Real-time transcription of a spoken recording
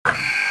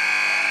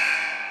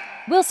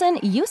Wilson,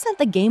 you sent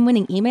the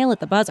game-winning email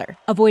at the buzzer,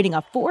 avoiding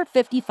a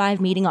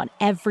 4:55 meeting on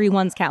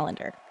everyone's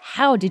calendar.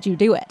 How did you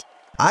do it?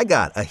 I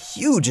got a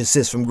huge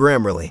assist from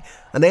Grammarly,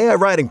 an AI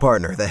writing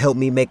partner that helped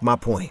me make my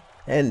point.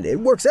 And it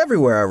works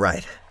everywhere I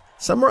write.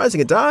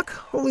 Summarizing a doc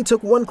only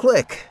took one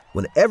click.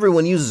 When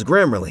everyone uses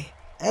Grammarly,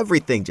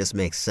 everything just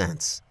makes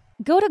sense.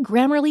 Go to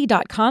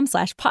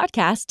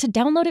Grammarly.com/podcast to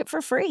download it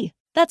for free.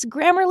 That's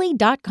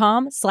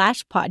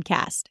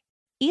Grammarly.com/podcast.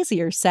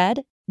 Easier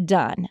said,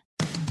 done.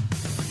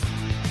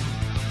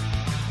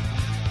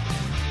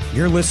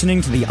 You're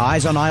listening to the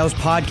Eyes on Isles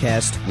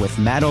podcast with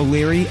Matt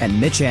O'Leary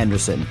and Mitch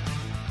Anderson.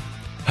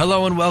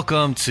 Hello and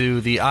welcome to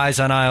the Eyes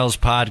on Isles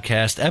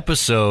podcast,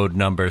 episode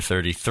number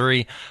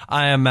 33.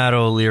 I am Matt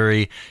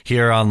O'Leary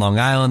here on Long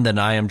Island,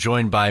 and I am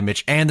joined by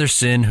Mitch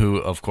Anderson, who,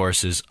 of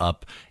course, is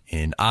up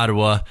in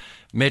Ottawa.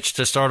 Mitch,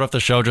 to start off the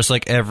show, just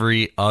like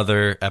every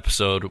other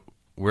episode,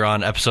 we're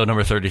on episode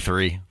number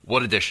 33.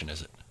 What edition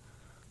is it?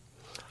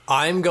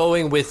 I'm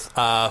going with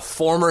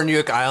former New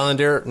York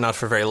Islander, not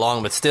for very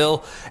long, but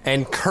still,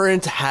 and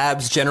current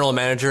Habs general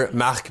manager,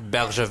 Marc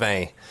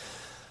Bergevin.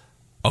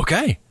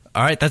 Okay.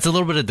 All right, that's a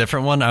little bit of a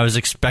different one. I was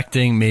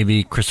expecting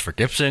maybe Christopher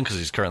Gibson because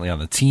he's currently on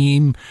the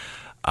team.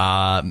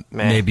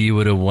 Maybe you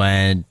would have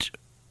went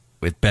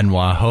with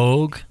Benoit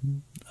Hogue.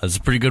 That's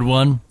a pretty good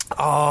one.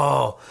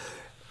 Oh,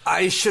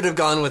 I should have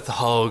gone with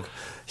Hogue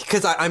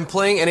because I'm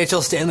playing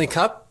NHL Stanley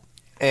Cup,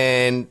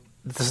 and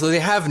so they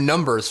have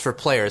numbers for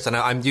players, and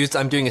I'm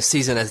doing a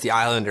season as the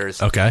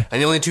Islanders. Okay.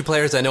 And the only two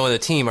players I know on the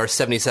team are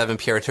 77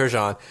 Pierre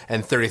Turgeon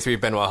and 33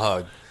 Benoit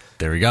Hogue.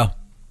 There we go.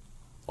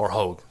 Or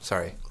Hogue,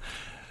 sorry.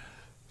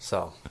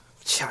 So,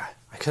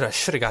 I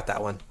should have got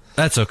that one.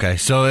 That's okay.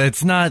 So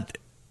it's not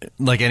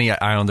like any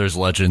Islanders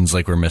legends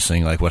like we're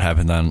missing, like what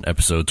happened on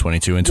episode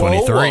 22 and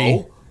 23.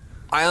 Whoa.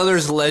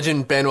 Islanders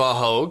legend Benoit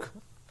Hogue.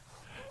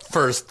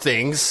 First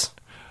things.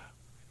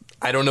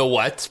 I don't know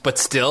what, but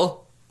still.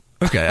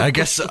 Okay, I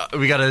guess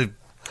we gotta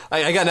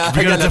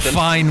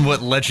define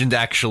what legend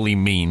actually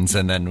means,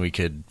 and then we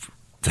could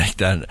take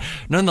that.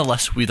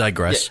 Nonetheless, we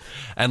digress,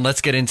 and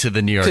let's get into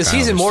the New York. Because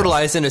he's Islanders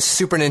immortalized stuff. in a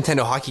Super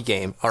Nintendo hockey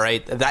game. All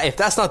right, if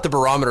that's not the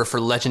barometer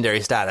for legendary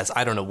status,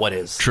 I don't know what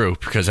is. True,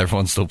 because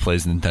everyone still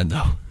plays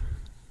Nintendo.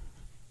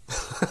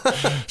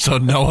 So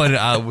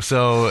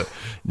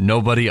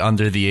nobody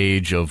under the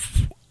age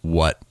of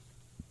what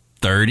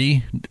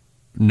 30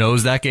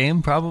 knows that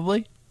game,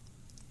 probably.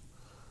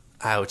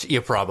 Ouch! Yeah,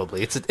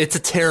 probably. It's a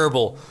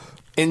terrible.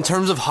 In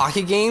terms of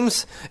hockey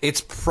games, it's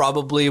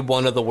probably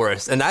one of the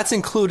worst, and that's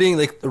including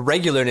like the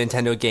regular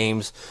Nintendo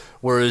games,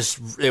 whereas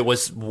it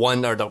was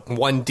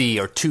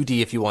 1D or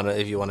 2D if you want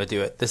to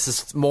do it. This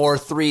is more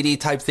 3D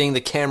type thing.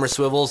 The camera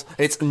swivels.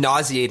 It's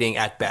nauseating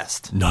at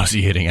best.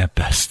 Nauseating at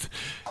best.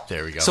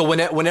 There we go. So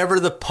whenever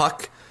the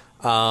puck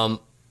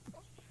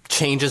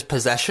changes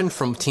possession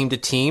from team to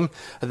team,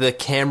 the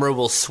camera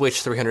will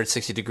switch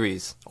 360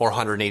 degrees or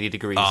 180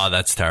 degrees. Oh,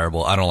 that's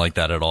terrible. I don't like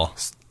that at all.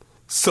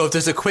 So if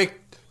there's a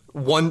quick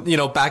one,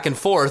 back and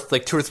forth,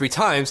 like 2 or 3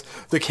 times,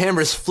 the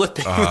camera's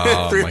flipping 3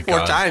 or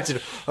 4 times.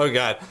 Oh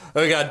God,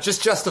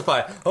 just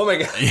justify. Oh my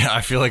God. Yeah,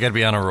 I feel like I'd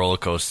be on a roller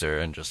coaster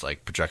and just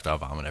like projectile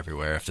vomit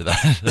everywhere after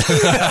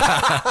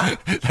that.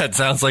 That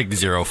sounds like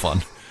zero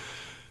fun.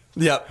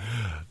 Yep.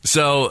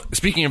 So,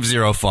 speaking of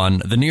zero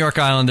fun, the New York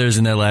Islanders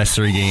in their last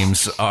 3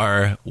 games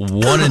are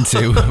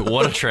 1-2.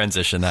 What a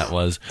transition that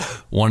was.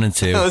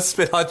 1-2. I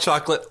spit hot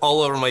chocolate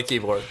all over my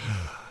keyboard.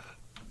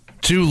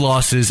 2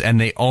 losses, and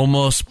they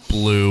almost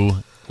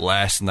blew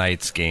last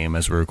night's game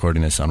as we're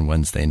recording this on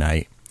Wednesday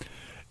night.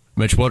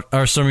 Mitch, what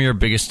are some of your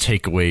biggest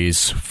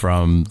takeaways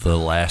from the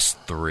last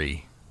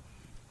 3?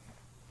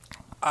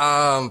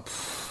 The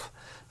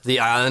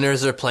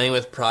Islanders are playing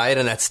with pride,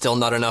 and that's still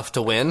not enough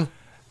to win.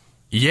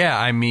 Yeah,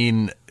 I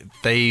mean,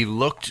 they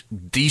looked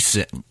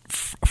decent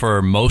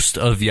for most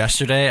of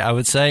yesterday, I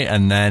would say,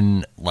 and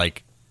then,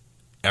 like,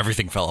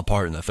 everything fell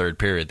apart in the third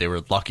period. They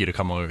were lucky to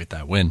come away with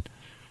that win.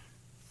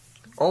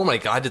 Oh my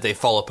God, did they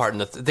fall apart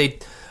they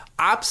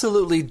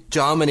absolutely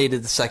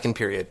dominated the second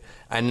period,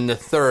 and in the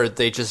third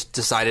they just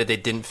decided they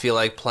didn't feel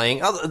like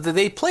playing.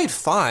 They played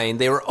fine,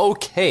 they were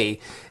okay.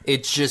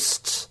 It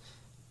just,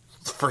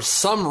 for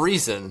some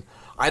reason,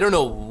 I don't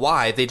know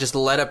why, they just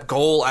let up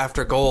goal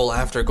after goal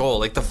after goal.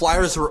 Like the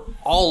Flyers were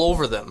all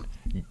over them.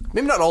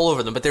 Maybe not all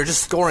over them, but they're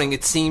just scoring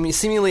it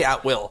seemingly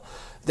at will.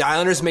 The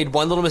Islanders made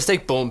one little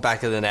mistake, boom,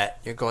 back of the net.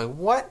 You're going,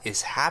 what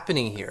is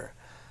happening here?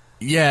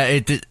 Yeah,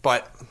 it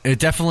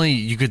definitely,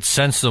 you could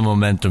sense the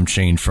momentum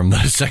change from the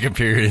second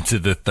period into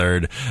the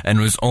third, and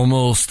it was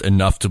almost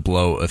enough to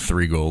blow a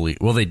 3-goal lead.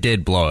 Well, they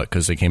did blow it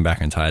because they came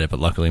back and tied it, but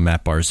luckily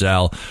Matt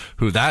Barzal,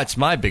 that's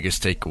my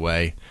biggest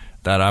takeaway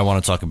that I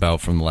want to talk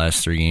about from the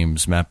last 3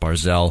 games. Matt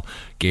Barzal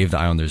gave the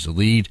Islanders a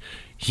lead.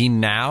 He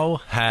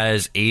now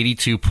has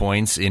 82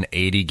 points in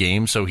 80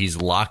 games, so he's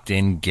locked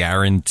in,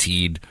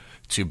 guaranteed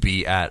to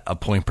be at a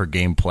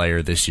point-per-game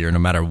player this year, no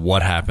matter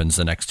what happens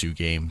the next 2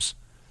 games.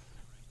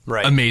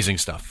 Right. Amazing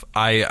stuff.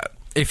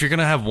 If you're going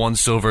to have one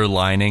silver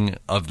lining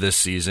of this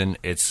season,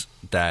 it's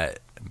that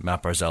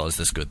Matt Barzal is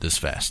this good this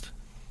fast.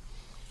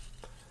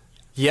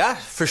 Yeah,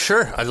 for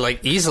sure.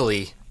 Like,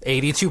 easily.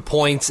 82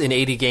 points in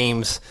 80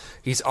 games.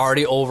 He's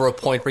already over a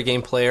point per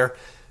game player.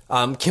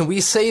 Can we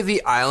say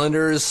the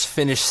Islanders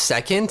finished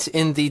second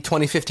in the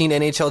 2015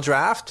 NHL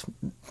draft?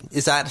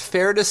 Is that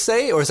fair to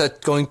say, or is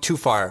that going too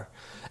far?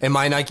 Am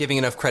I not giving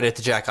enough credit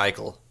to Jack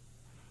Eichel?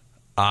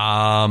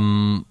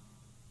 No.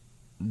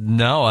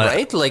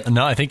 Right?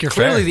 No, I think you're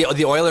clearly fair.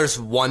 The Oilers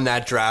won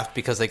that draft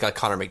because they got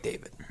Connor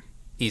McDavid.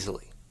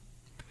 Easily.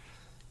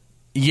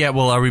 Yeah,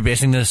 well, are we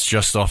basing this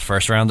just off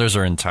first rounders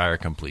or entire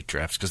complete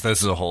drafts? Because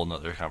this is a whole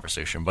nother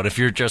conversation. But if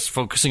you're just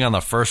focusing on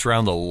the first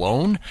round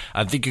alone,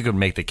 I think you could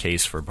make the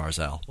case for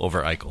Barzal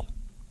over Eichel.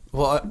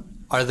 Well,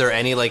 are there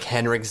any like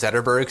Henrik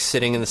Zetterberg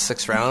sitting in the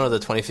 6th round of the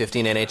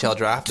 2015 NHL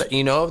draft that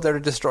you know of that are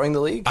destroying the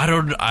league? I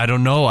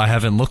don't know. I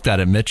haven't looked at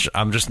it, Mitch.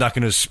 I'm just not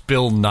going to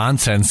spill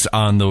nonsense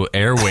on the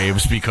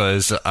airwaves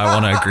because I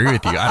want to agree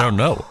with you. I don't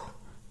know.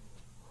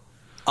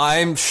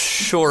 I'm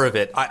sure of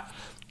it.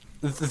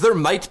 There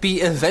might be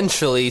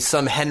eventually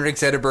some Henrik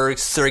Zetterberg,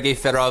 Sergei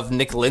Fedorov,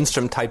 Nick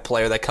Lindstrom type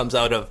player that comes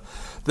out of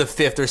the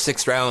 5th or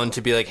 6th round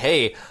to be like,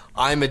 hey,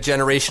 I'm a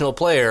generational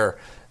player.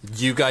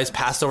 You guys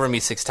passed over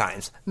me 6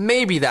 times.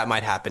 Maybe that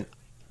might happen.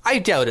 I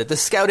doubt it. The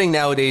scouting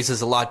nowadays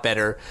is a lot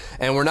better,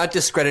 and we're not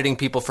discrediting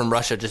people from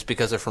Russia just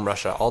because they're from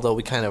Russia, although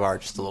we kind of are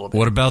just a little bit.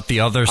 What about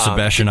the other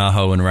Sebastian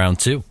Aho in round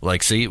 2?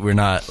 Like, see, we're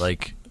not,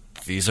 like,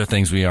 these are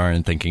things we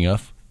aren't thinking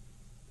of.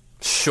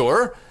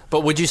 Sure,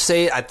 but would you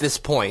say at this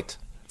point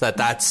that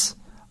that's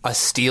a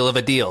steal of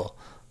a deal?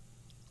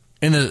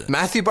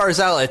 Matthew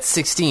Barzal at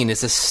 16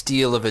 is a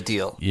steal of a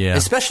deal. Yeah.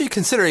 Especially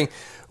considering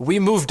we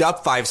moved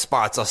up 5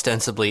 spots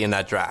ostensibly in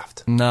that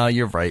draft. No,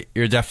 you're right.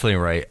 You're definitely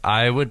right.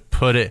 I would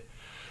put it...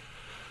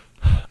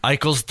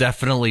 Eichel's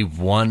definitely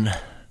one.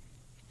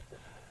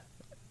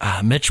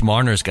 Mitch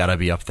Marner's got to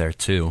be up there,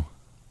 too.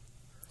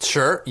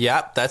 Sure,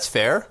 yeah, that's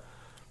fair.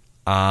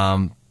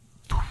 But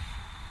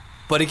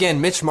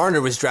again, Mitch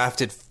Marner was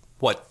drafted,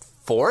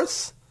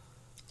 4th?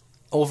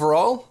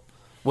 Overall,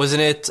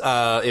 wasn't it?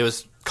 It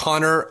was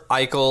McDavid,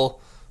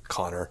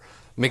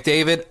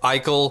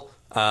 Eichel,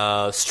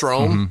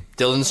 Strome,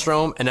 Dylan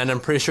Strome, and then I'm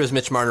pretty sure it was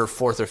Mitch Marner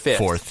 4th or 5th.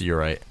 4th, you're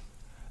right.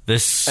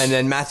 And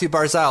then Matthew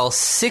Barzal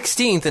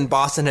 16th, and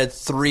Boston had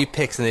 3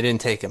 picks and they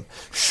didn't take him.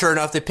 Sure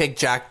enough, they picked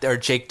Jake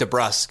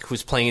DeBrusk,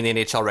 who's playing in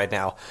the NHL right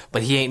now,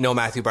 but he ain't no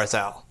Matthew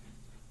Barzal.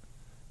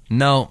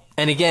 No.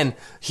 And again,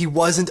 he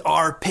wasn't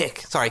our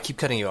pick. Sorry, I keep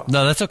cutting you off.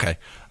 No, that's okay.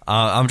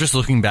 I'm just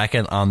looking back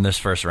on this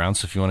first round,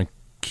 so if you want to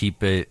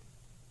keep it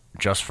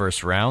just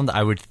first round,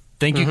 I would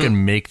think you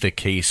can make the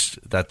case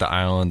that the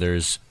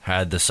Islanders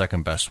had the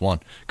second best one.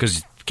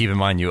 Because keep in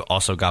mind, you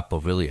also got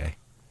Beauvillier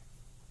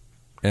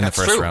in the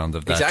first round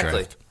of that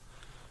draft.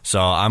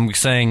 So I'm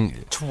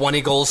saying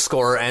 20 goal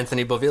scorer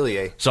Anthony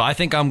Beauvillier. So I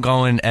think I'm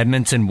going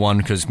Edmonton 1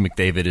 because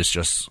McDavid is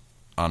just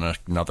on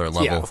another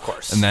level. Yeah, of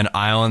course. And then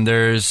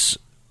Islanders,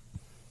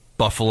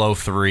 Buffalo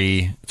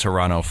 3,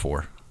 Toronto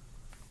 4.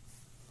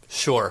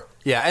 Sure.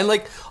 Yeah, and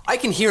like I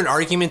can hear an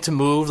argument to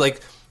move like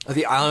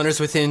the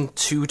Islanders within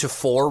 2 to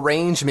 4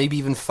 range, maybe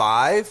even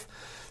 5.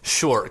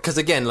 Sure, because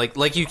again,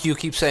 like you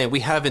keep saying,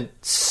 we haven't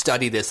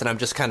studied this, and I'm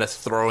just kind of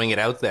throwing it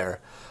out there.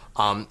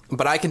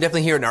 But I can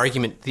definitely hear an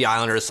argument. The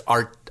Islanders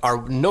are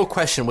no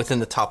question within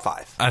the top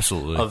 5.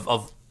 Absolutely.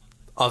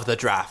 Of the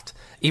draft,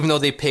 even though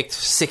they picked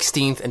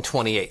 16th and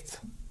 28th.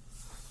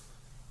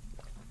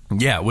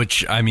 Yeah,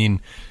 which I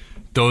mean,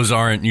 those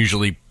aren't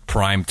usually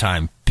prime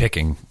time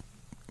picking.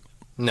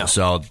 No.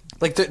 So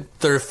like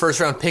their first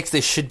round picks,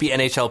 they should be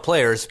NHL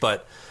players,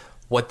 but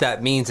what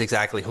that means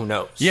exactly, who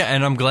knows? Yeah,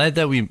 and I'm glad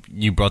that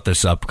you brought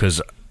this up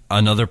because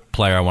another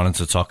player I wanted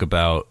to talk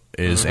about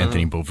is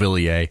Anthony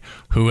Beauvillier,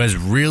 who has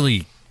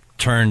really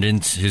turned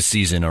into his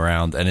season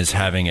around and is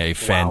having a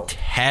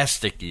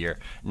fantastic year.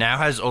 Now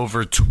has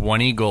over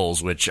 20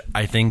 goals, which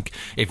I think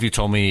if you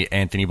told me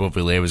Anthony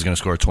Beauvillier was going to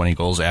score 20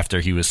 goals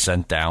after he was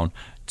sent down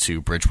to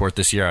Bridgeport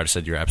this year, I'd have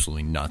said you're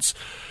absolutely nuts.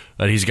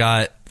 But he's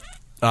got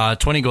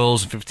 20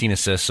 goals, 15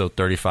 assists, so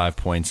 35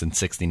 points in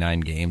 69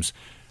 games.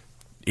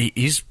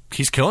 He's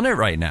killing it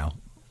right now.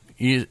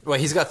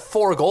 He's got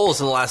 4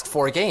 goals in the last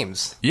 4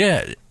 games.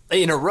 Yeah.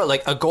 In a row,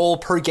 like a goal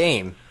per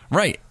game.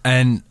 Right.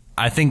 And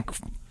I think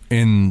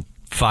in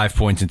 5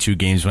 points in 2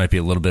 games might be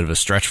a little bit of a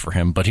stretch for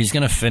him, but he's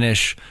going to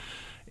finish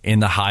in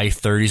the high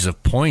 30s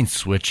of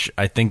points, which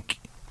I think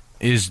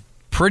is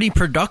pretty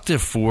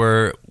productive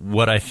for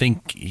what I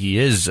think he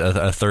is,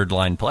 a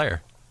third-line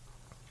player.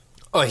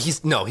 Oh,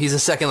 he's a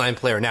second-line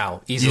player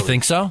now, easily. You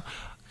think so?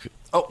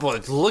 Oh, well,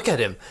 look at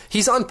him.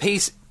 He's on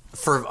pace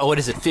for,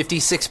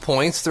 56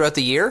 points throughout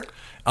the year?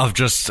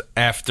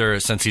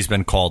 Since he's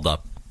been called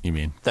up, you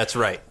mean? That's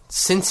right.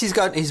 Since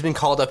he's been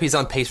called up, he's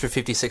on pace for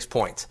 56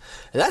 points.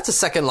 That's a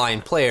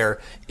second-line player,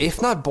 if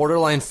not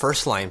borderline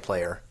first-line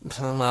player.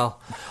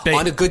 Well,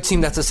 on a good team,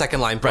 that's a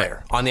second-line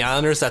player. Right. On the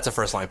Islanders, that's a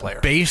first-line player.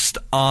 Based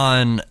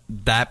on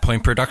that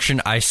point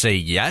production, I say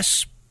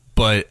yes,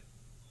 but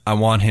I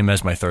want him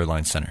as my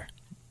third-line center.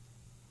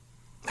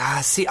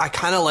 See, I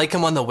kind of like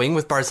him on the wing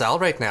with Barzal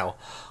right now.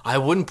 I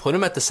wouldn't put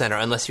him at the center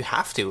unless you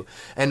have to.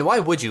 And why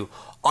would you?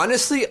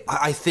 Honestly,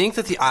 I think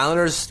that the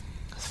Islanders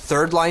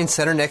third line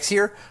center next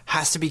year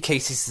has to be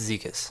Casey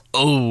Cizikas.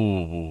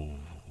 Oh,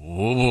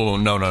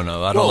 no.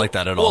 I don't like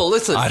that at all. Well,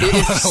 listen, I if don't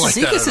like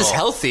that Cizikas at is all.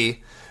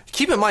 healthy,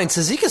 keep in mind,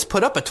 Cizikas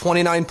put up a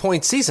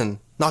 29-point season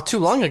not too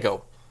long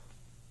ago.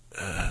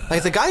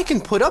 Like, the guy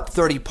can put up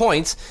 30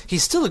 points.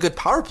 He's still a good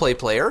power play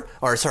player,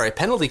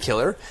 penalty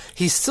killer.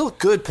 He's still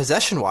good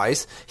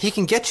possession-wise. He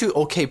can get you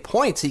okay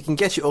points. He can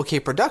get you okay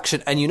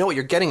production, and you know what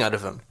you're getting out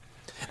of him.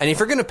 And if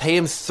you're going to pay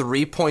him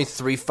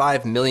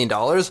 $3.35 million,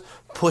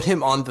 put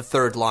him on the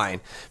third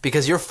line.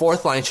 Because your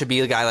fourth line should be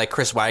a guy like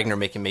Chris Wagner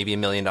making maybe $1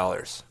 million.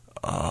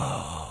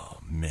 Oh,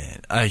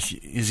 man.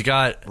 He's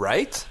got...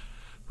 Right?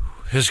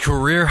 His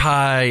career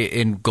high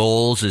in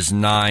goals is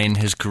 9.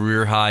 His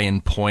career high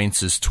in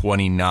points is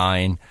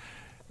 29.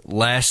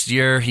 Last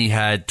year, he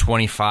had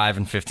 25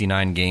 in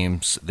 59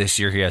 games. This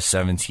year, he has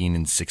 17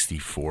 in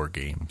 64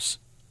 games.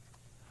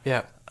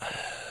 Yeah.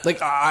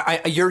 Like,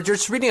 you're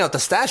just reading out the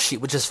stat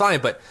sheet, which is fine,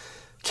 but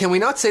can we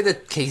not say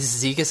that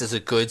Casey Cizikas is a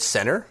good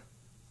center?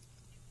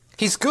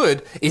 He's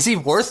good. Is he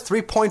worth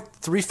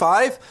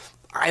 3.35?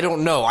 I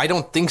don't know. I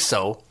don't think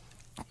so.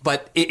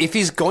 But if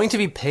he's going to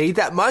be paid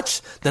that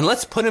much, then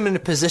let's put him in a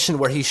position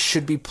where he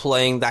should be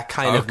playing that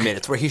kind of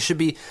minutes, where he should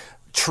be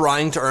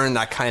trying to earn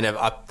that kind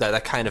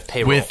of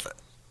payroll. With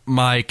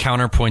my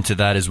counterpoint to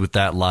that is, with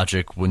that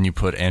logic, wouldn't you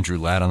put Andrew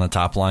Ladd on the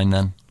top line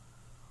then?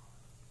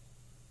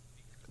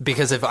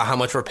 Because of how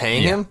much we're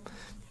paying him?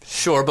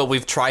 Sure, but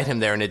we've tried him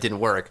there and it didn't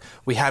work.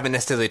 We haven't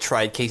necessarily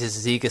tried Casey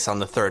Cizikas on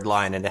the third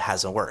line and it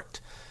hasn't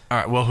worked. All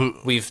right, well,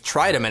 We've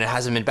tried him and it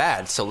hasn't been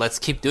bad, so let's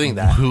keep doing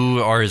that.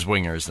 Who are his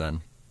wingers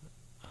then?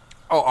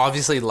 Oh,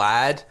 obviously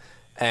Ladd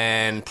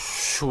and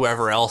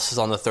whoever else is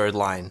on the third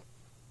line.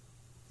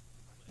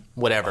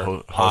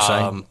 Whatever.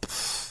 Ho-Sang?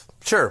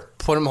 Sure.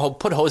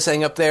 Put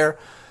Ho-Sang up there.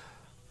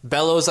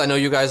 Bellows, I know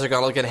you guys are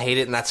going to hate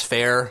it, and that's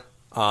fair.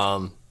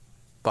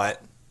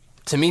 But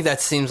to me,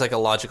 that seems like a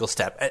logical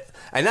step.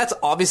 And that's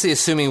obviously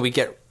assuming we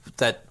get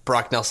that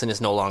Brock Nelson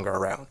is no longer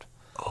around.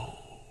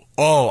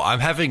 Oh, I'm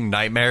having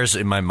nightmares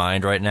in my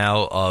mind right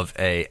now of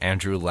a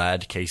Andrew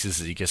Ladd, Casey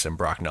Cizikas, and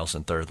Brock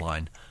Nelson third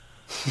line.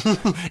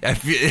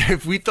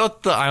 If we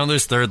thought the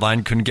Islanders' third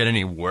line couldn't get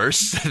any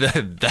worse,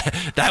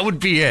 that would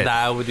be it.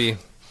 That would be,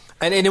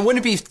 and it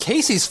wouldn't be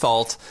Casey's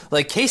fault.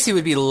 Like, Casey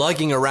would be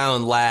lugging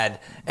around Ladd,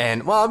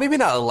 and well, maybe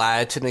not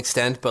Ladd to an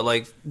extent, but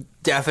like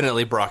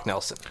definitely Brock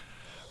Nelson.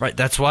 Right.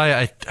 That's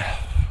why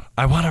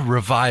I want to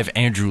revive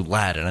Andrew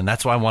Ladd, and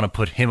that's why I want to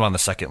put him on the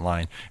second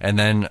line, and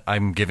then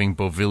I'm giving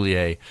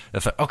Beauvillier.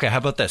 Okay, how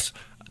about this?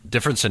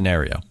 Different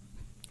scenario.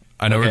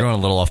 I know we're going a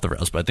little off the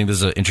rails, but I think this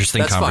is an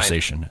interesting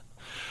conversation.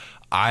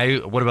 Fine.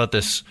 What about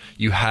this?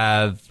 You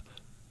have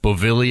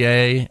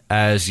Beauvillier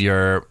as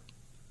your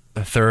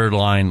third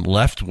line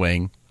left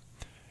wing.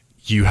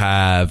 You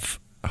have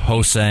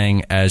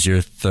Ho-Sang as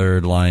your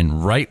third line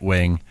right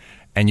wing,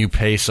 and you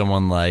pay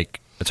someone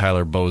like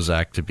Tyler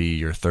Bozak to be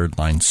your third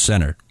line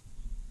center.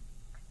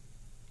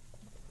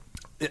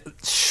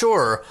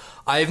 Sure,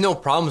 I have no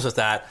problems with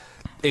that.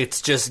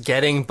 It's just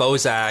getting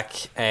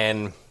Bozak,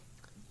 and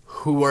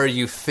who are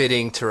you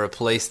fitting to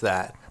replace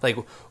that? Like,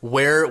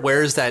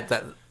 where's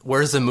that?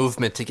 Where's the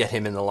movement to get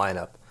him in the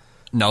lineup?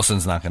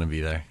 Nelson's not going to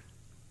be there.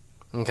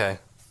 Okay.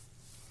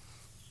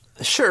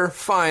 Sure,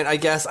 fine. I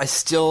guess I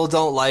still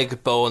don't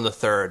like Bo in the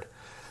third.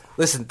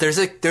 Listen,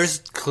 there's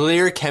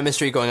clear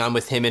chemistry going on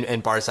with him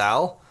and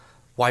Barzal.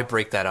 Why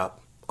break that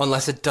up?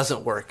 Unless it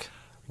doesn't work,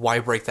 why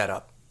break that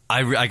up?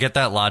 I get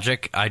that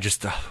logic.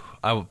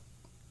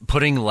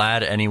 Putting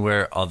Ladd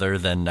anywhere other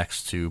than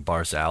next to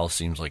Barzal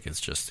seems like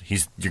it's just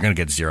you're going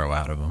to get zero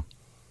out of him.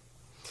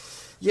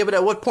 Yeah, but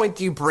at what point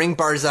do you bring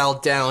Barzal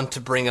down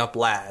to bring up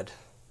Ladd?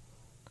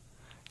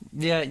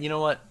 Yeah, you know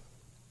what?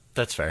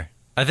 That's fair.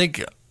 I think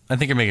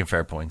you're making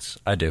fair points.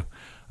 I do.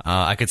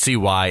 I could see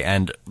why,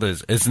 and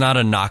it's not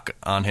a knock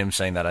on him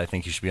saying that I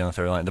think he should be on the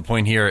third line. The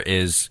point here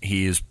is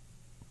he is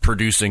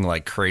producing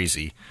like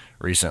crazy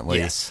recently,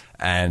 yes,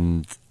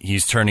 and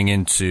he's turning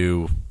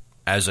into,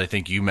 as I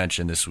think you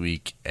mentioned this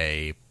week,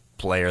 a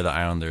core player the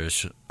Islanders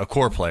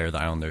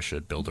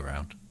should build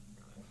around.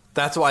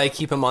 That's why I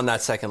keep him on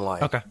that second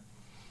line. Okay.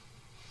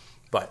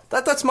 But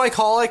that's my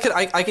call. I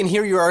can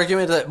hear your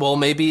argument that, well,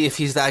 maybe if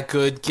he's that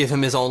good, give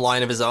him his own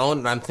line of his own.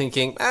 And I'm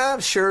thinking,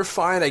 sure,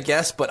 fine, I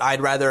guess. But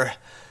I'd rather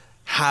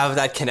have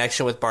that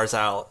connection with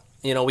Barzal.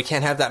 You know, we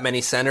can't have that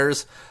many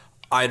centers.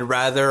 I'd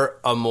rather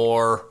a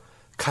more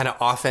kind of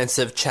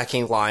offensive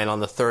checking line on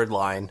the third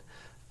line,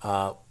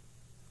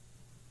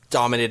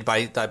 dominated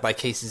by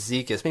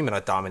Casey Cizikas. Maybe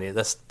not dominated.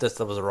 That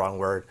was the wrong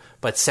word.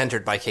 But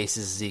centered by Casey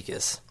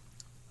Cizikas.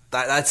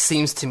 That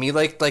seems to me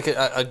like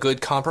a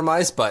good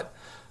compromise, but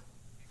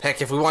heck,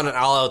 if we want an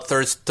all-out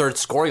third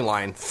scoring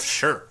line,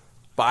 sure.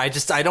 But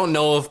I don't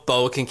know if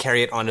Bo can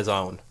carry it on his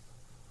own.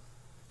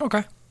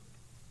 Okay.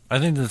 I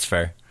think that's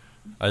fair.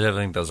 I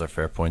definitely think those are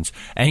fair points.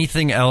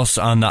 Anything else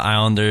on the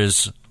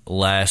Islanders'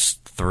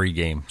 last 3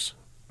 games?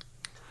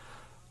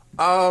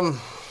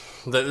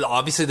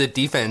 Obviously the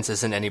defense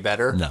isn't any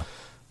better. No.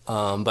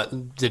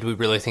 But did we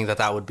really think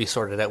that would be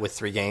sorted out with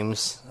 3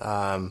 games?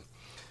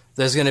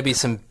 There's going to be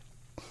some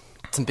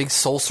some big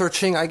soul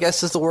searching, I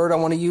guess is the word I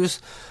want to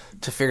use,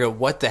 to figure out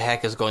what the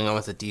heck is going on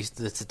with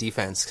the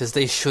defense, because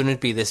they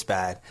shouldn't be this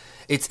bad.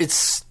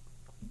 It's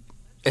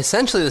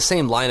essentially the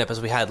same lineup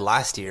as we had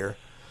last year,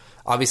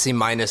 obviously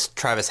minus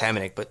Travis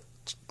Hamonic, but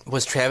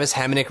was Travis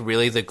Hamonic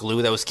really the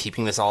glue that was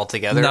keeping this all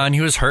together? No, and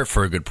he was hurt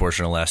for a good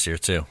portion of last year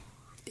too.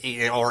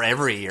 Or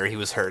every year he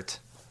was hurt.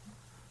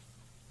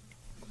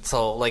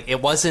 So like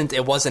it wasn't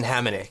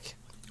Hamonic.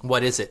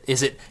 What is it?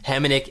 Is it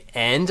Hamonic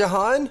and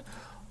Jahan?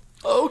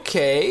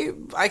 Okay,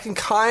 I can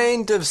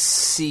kind of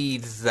see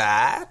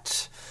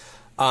that.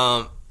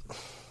 But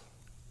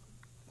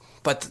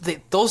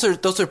those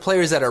are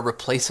players that are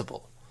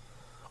replaceable,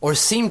 or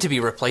seem to be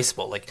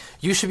replaceable. Like,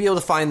 you should be able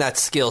to find that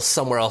skill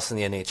somewhere else in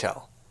the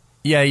NHL.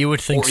 Yeah, you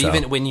would think so. Or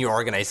even within your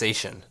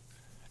organization.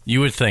 You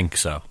would think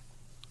so.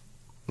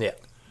 Yeah.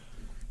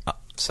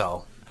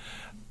 So.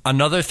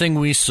 Another thing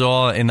we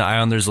saw in the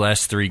Islanders'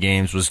 last 3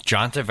 games was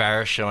John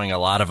Tavares showing a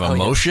lot of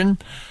emotion.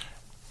 Yeah.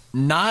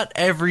 Not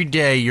every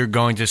day you're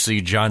going to see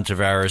John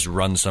Tavares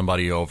run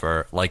somebody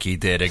over like he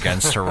did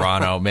against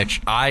Toronto. Mitch,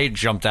 I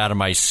jumped out of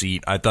my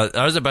seat. I thought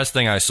that was the best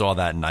thing I saw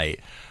that night.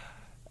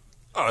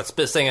 Oh, it's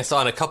the best thing I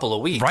saw in a couple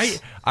of weeks. Right?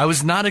 I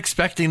was not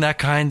expecting that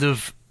kind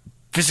of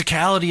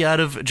physicality out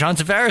of John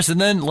Tavares.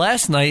 And then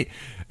last night,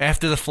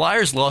 after the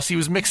Flyers lost, he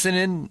was mixing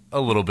in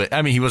a little bit.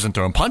 I mean, he wasn't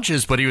throwing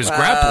punches, but he was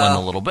grappling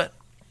a little bit.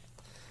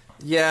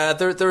 Yeah,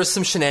 there was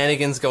some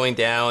shenanigans going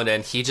down,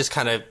 and he just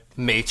kind of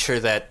made sure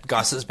that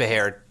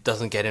Gostisbehere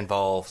doesn't get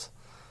involved.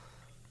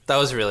 That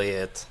was really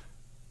it.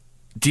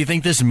 Do you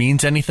think this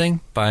means anything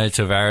by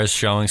Tavares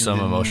showing some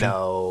emotion?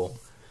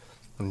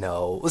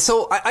 No.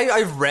 So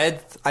I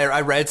read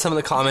some of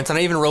the comments, and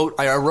I even wrote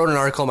an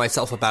article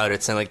myself about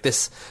it, saying like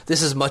this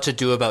is much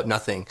ado about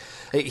nothing.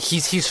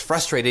 He's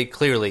frustrated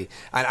clearly,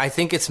 and I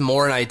think it's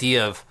more an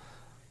idea of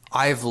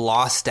I've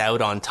lost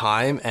out on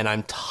time, and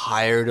I'm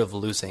tired of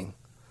losing.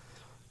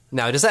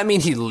 Now, does that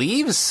mean he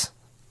leaves?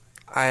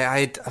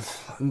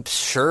 I'm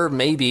sure,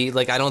 maybe.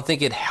 Like, I don't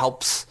think it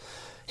helps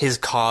his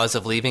cause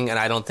of leaving, and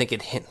I don't think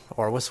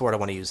or what's the word I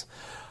want to use?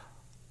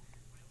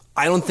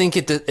 I don't think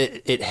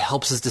it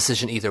helps his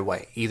decision either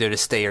way, either to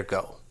stay or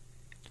go.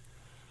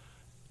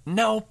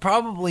 No,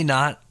 probably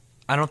not.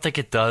 I don't think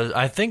it does.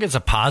 I think it's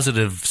a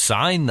positive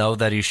sign, though,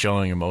 that he's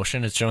showing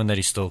emotion. It's showing that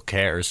he still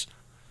cares.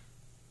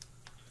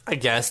 I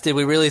guess. Did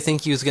we really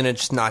think he was going to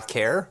just not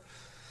care?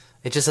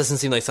 It just doesn't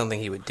seem like something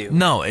he would do.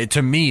 No,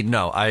 to me,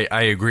 no.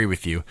 I agree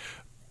with you.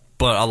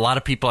 But a lot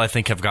of people, I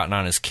think, have gotten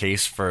on his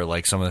case for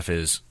like some of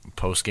his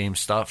post-game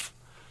stuff.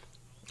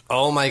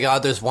 Oh my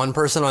God, there's one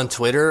person on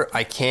Twitter.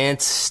 I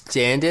can't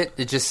stand it.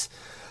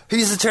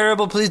 He's a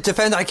terrible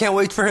defender. I can't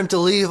wait for him to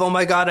leave. Oh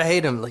my God, I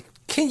hate him. Like,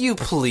 can you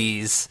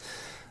please?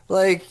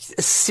 Like,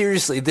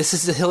 seriously, this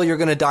is the hill you're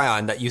going to die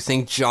on, that you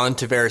think John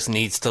Tavares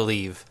needs to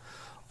leave.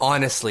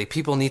 Honestly,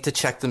 people need to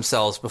check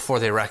themselves before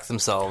they wreck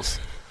themselves.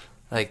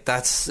 Like,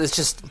 it's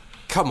just,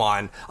 come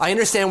on. I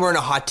understand we're in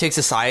a hot take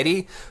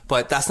society,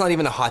 but that's not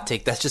even a hot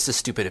take. That's just a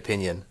stupid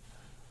opinion.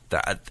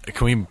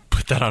 Can we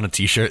put that on a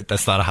t-shirt?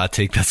 That's not a hot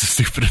take. That's a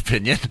stupid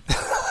opinion.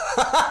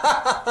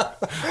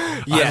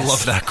 Yes. I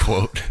love that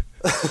quote.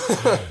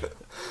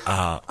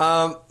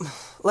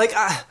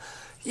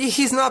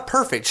 He's not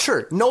perfect.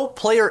 Sure, no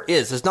player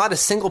is. There's not a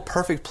single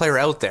perfect player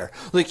out there.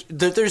 Like,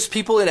 there's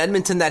people in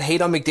Edmonton that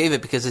hate on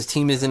McDavid because his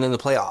team isn't in the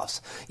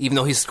playoffs, even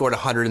though he scored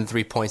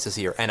 103 points this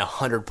year and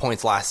 100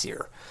 points last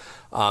year.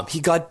 He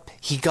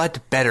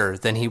got better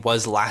than he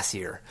was last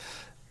year,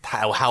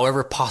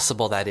 however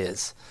possible that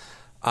is.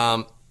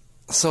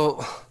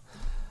 So,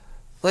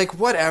 like,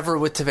 whatever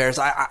with Tavares.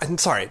 I'm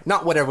sorry,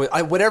 not whatever.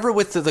 Whatever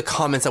with the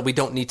comments that we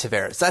don't need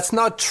Tavares. That's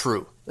not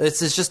true.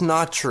 This is just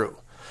not true.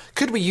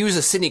 Could we use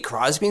a Sidney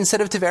Crosby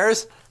instead of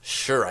Tavares?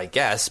 Sure, I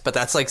guess. But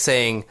that's like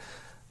saying,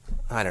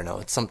 I don't know.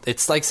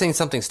 It's like saying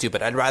something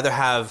stupid. I'd rather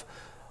have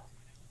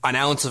an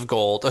ounce of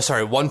gold.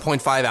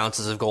 1.5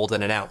 ounces of gold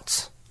than an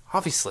ounce.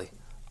 Obviously,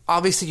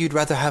 you'd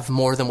rather have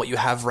more than what you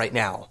have right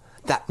now.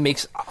 That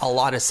makes a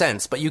lot of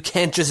sense. But you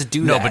can't just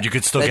do that. No, but you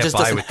could still get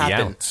by with the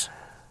ounce.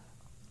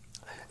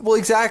 Well,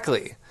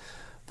 exactly.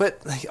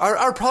 But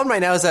our problem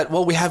right now is that,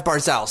 well, we have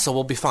Barzal, so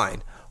we'll be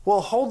fine.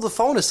 Well, hold the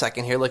phone a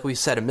second here, like we've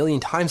said a million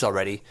times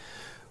already.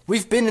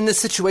 We've been in this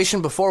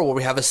situation before where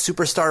we have a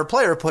superstar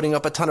player putting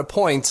up a ton of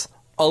points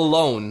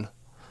alone,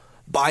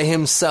 by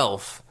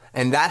himself,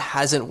 and that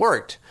hasn't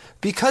worked.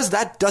 Because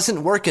that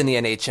doesn't work in the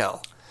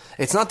NHL.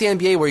 It's not the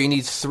NBA where you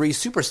need 3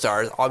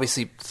 superstars.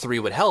 Obviously, 3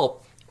 would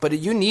help, but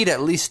you need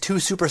at least 2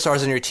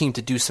 superstars on your team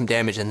to do some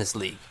damage in this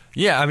league.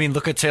 Yeah, I mean,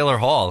 look at Taylor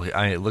Hall.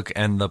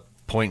 And the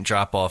point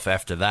drop-off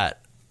after that.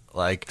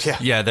 Like,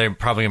 yeah, they're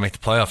probably going to make the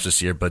playoffs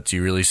this year, but do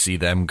you really see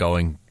them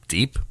going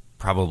deep?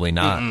 Probably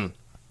not. Mm-mm.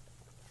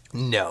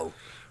 No.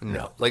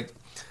 Like,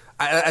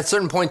 at a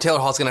certain point, Taylor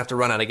Hall's going to have to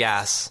run out of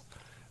gas.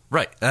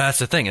 Right, that's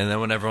the thing. And then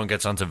when everyone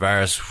gets on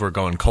Tavares, we're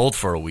going cold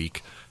for a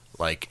week.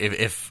 Like,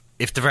 if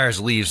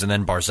Tavares leaves and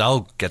then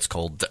Barzal gets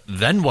cold,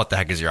 then what the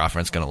heck is your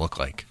offense going to look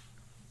like?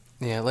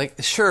 Yeah,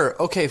 like, sure,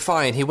 okay,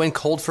 fine. He went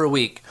cold for a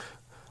week.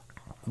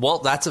 Well,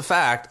 that's a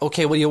fact.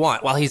 Okay, what do you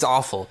want? Well, he's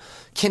awful.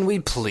 Can we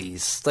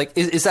please? Like,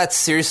 is that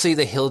seriously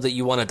the hill that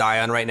you want to die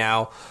on right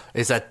now?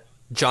 Is that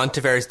John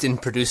Tavares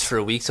didn't produce for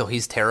a week, so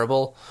he's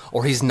terrible?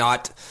 Or he's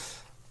not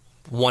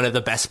one of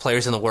the best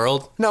players in the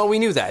world? No, we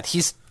knew that.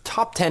 He's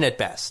top 10 at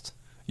best.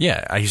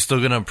 Yeah, he's still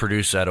going to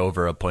produce at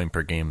over a point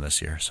per game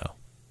this year. So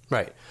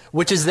Right.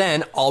 Which is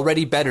then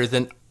already better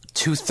than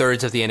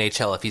 2/3 of the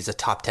NHL if he's a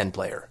top 10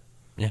 player.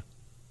 yeah.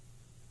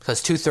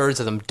 Because 2/3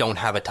 of them don't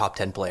have a top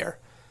 10 player.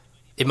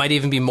 It might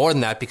even be more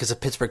than that because the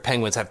Pittsburgh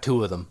Penguins have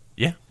 2 of them.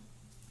 Yeah.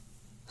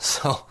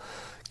 So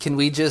can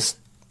we just...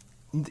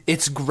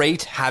 It's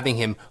great having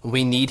him.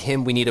 We need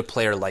him. We need a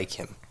player like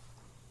him.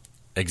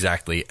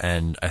 Exactly,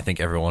 and I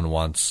think everyone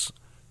wants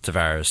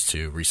Tavares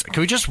to resign.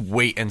 Can we just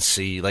wait and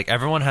see? Like,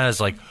 everyone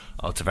has, like,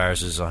 oh,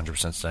 Tavares is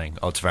 100% staying.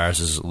 Oh, Tavares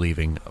is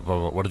leaving.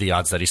 What are the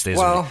odds that he stays?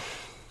 Well, can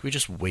we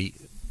just wait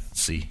and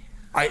see?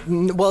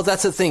 Well,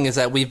 that's the thing, is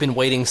that we've been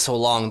waiting so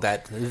long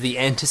that the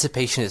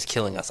anticipation is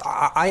killing us.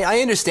 I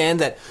understand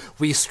that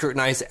we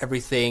scrutinize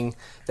everything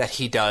that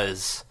he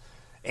does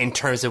in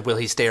terms of will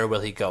he stay or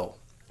will he go.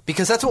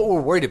 Because that's what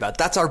we're worried about.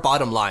 That's our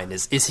bottom line,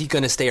 is he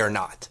going to stay or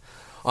not?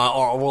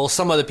 Or will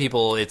some other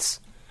people, it's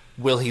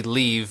will he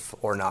leave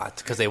or not,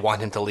 because they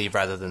want him to leave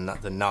rather than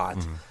not.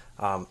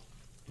 Mm-hmm.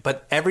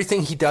 But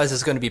everything he does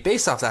is going to be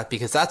based off that,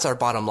 because that's our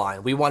bottom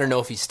line. We want to know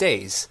if he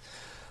stays.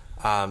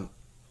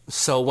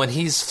 So when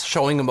he's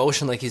showing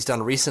emotion like he's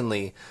done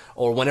recently,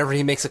 or whenever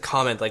he makes a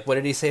comment, like what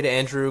did he say to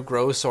Andrew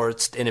Gross, or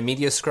it's in a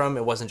media scrum?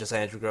 It wasn't just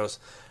Andrew Gross.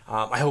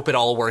 I hope it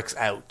all works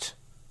out.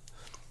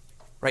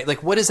 Right?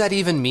 Like, what does that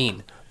even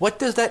mean? What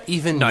does that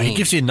even mean? No, he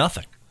gives you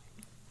nothing.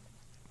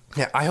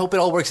 Yeah, I hope it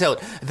all works out.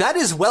 That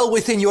is well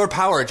within your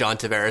power, John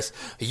Tavares.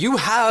 You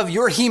have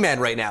your He-Man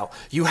right now.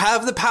 You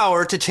have the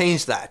power to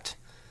change that.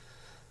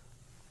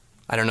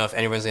 I don't know if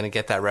anyone's going to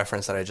get that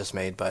reference that I just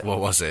made, but... What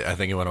was it? I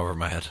think it went over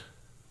my head.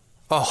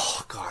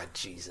 Oh, God,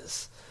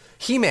 Jesus.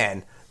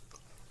 He-Man.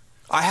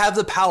 I have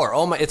the power.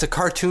 Oh my! It's a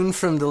cartoon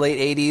from the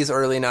late 80s,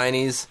 early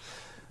 90s.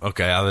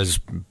 Okay, I was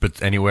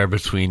anywhere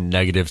between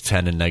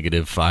 -10 and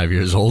 -5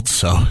 years old,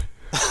 so...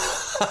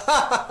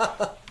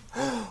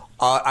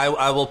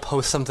 I will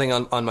post something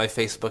on my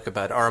Facebook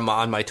about it, or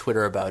on my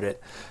Twitter about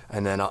it,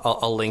 and then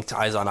I'll link to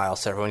Eyes on Isle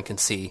so everyone can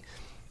see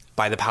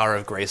by the power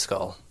of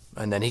Grayskull.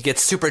 And then he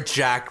gets super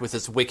jacked with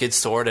his wicked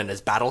sword and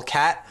his battle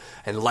cat,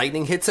 and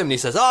lightning hits him, and he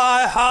says,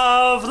 "I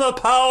have the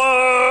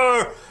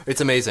power!"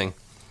 It's amazing.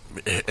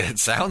 It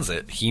sounds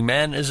it.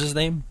 He-Man is his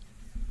name?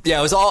 Yeah,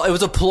 it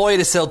was a ploy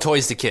to sell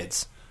toys to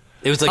kids.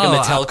 It was like a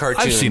Mattel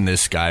cartoon. I've seen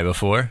this guy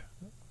before.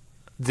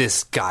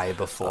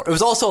 It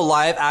was also a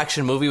live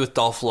action movie with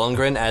Dolph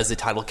Lundgren as the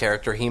title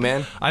character,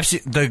 He-Man. I've seen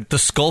the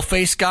skull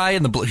face guy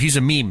and he's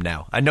a meme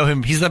now. I know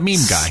him. He's the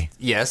meme guy.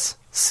 Yes,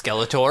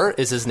 Skeletor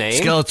is his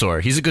name.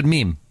 Skeletor. He's a good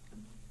meme.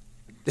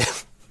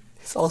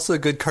 He's also a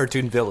good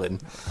cartoon villain.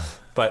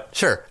 But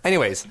sure.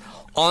 Anyways,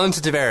 on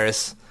to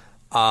Tavares.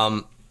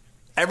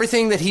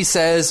 Everything that he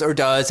says or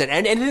does, and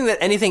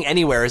anything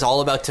anywhere is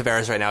all about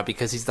Tavares right now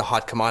because he's the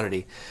hot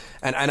commodity.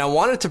 And I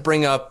wanted to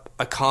bring up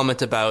a comment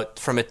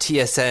from a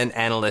TSN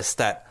analyst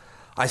that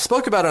I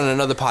spoke about on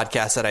another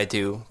podcast that I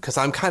do, because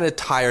I'm kind of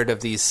tired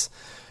of these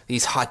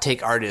hot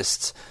take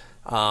artists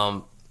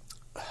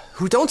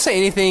who don't say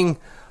anything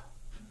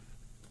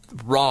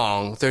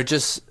wrong. They're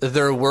just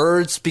their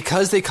words,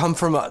 because they come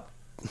from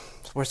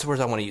where's the words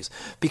I want to use?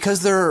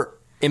 Because they're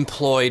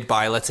employed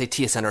by, let's say,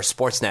 TSN or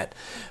Sportsnet.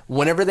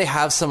 Whenever they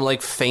have some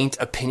like faint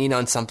opinion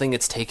on something,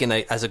 it's taken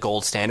as a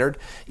gold standard,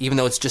 even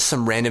though it's just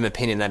some random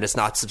opinion that is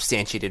not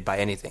substantiated by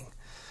anything.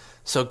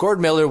 So Gord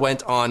Miller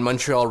went on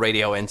Montreal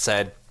radio and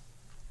said,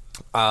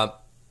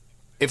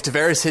 if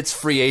Tavares hits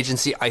free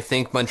agency, I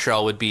think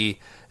Montreal would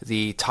be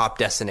the top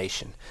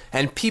destination.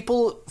 And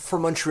people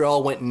from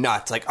Montreal went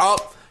nuts. Like,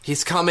 oh,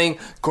 he's coming.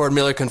 Gord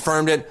Miller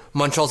confirmed it.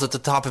 Montreal's at the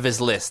top of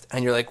his list.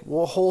 And you're like,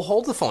 well,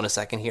 hold the phone a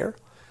second here.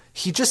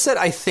 He just said,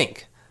 I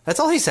think. That's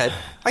all he said.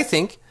 I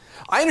think.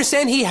 I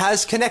understand he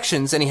has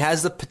connections and he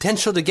has the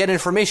potential to get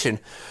information,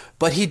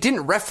 but he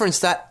didn't reference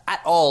that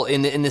at all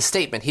in the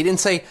statement. He didn't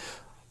say,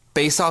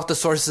 based off the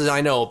sources I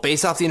know,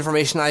 based off the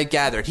information I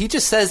gathered. He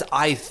just says,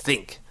 I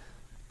think.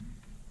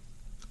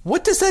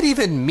 What does that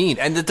even mean?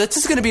 And this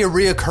is going to be a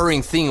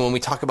reoccurring thing when we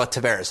talk about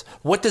Tavares.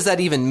 What does that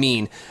even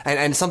mean?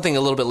 And something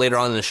a little bit later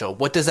on in the show.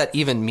 What does that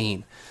even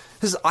mean?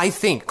 This is, I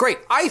think. Great.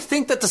 I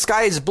think that the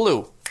sky is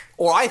blue.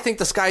 Or I think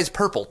the sky is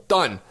purple.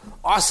 Done.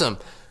 Awesome.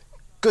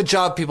 Good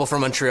job, people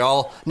from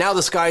Montreal. Now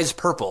the sky is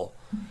purple.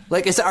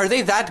 Like, are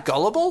they that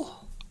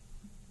gullible?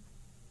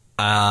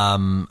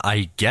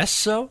 I guess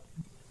so.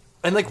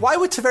 And like, why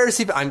would Tavares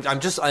even?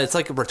 I'm just. It's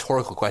like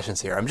rhetorical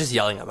questions here. I'm just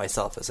yelling at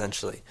myself,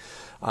 essentially.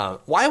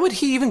 Why would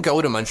he even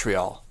go to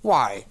Montreal?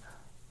 Why?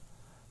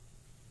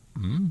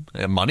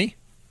 Money?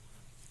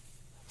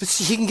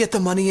 He can get the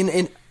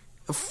money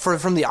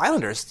from the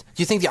Islanders.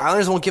 Do you think the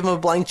Islanders won't give him a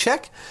blank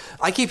check?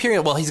 I keep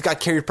hearing, well, he's got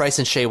Carey Price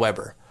and Shea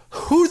Weber.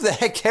 Who the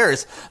heck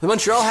cares? The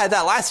Montreal had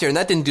that last year, and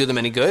that didn't do them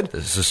any good.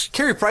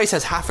 Carey Price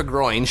has half a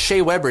groin.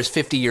 Shea Weber's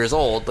 50 years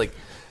old. Like,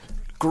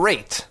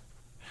 great.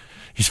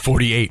 He's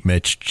 48,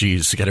 Mitch.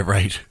 Jeez, get it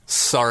right.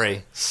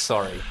 Sorry,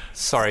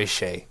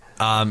 Shea.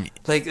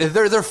 Like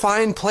they're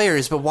fine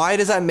players, but why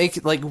does that make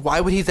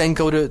why would he then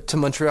go to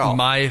Montreal?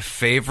 My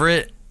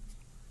favorite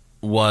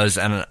was,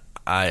 and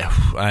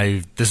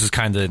I this is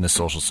kind of in the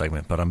social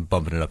segment, but I'm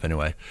bumping it up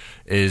anyway,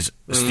 is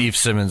Steve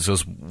Simmons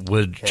goes,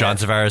 would John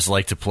Tavares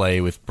like to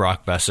play with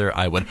Brock Besser?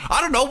 I would.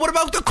 I don't know. What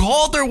about the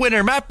Calder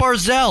winner, Matt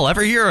Barzal?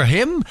 Ever hear of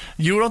him?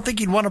 You don't think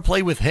he'd want to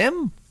play with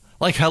him?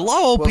 Like,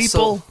 hello,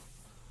 people.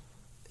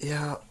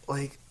 Yeah,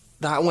 like,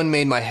 that one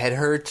made my head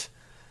hurt.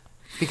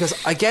 Because,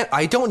 again,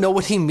 I don't know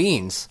what he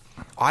means.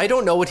 I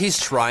don't know what he's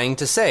trying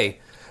to say.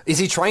 Is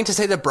he trying to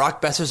say that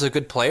Brock Besser's a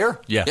good player?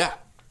 Yeah. Yeah,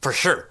 for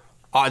sure.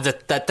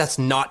 That's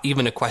not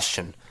even a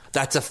question.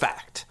 That's a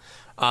fact.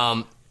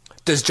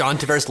 Does John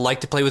Tavares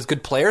like to play with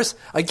good players?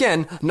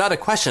 Again, not a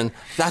question.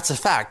 That's a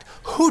fact.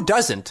 Who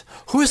doesn't?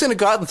 Who's going to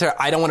go out and say,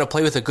 I don't want to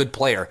play with a good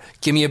player.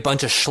 Give me a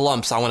bunch of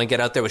schlumps. I want to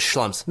get out there with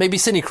schlumps. Maybe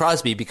Sidney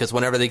Crosby, because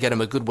whenever they get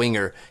him a good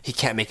winger, he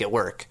can't make it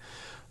work.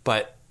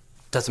 But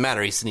doesn't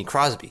matter. He's Sidney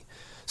Crosby.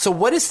 So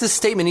what is this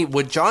statement?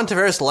 Would John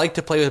Tavares like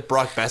to play with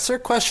Brock Besser?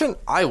 Question.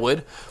 I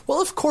would.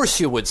 Well, of course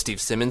you would, Steve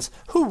Simmons.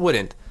 Who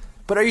wouldn't?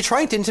 But are you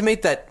trying to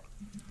intimate that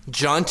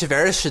John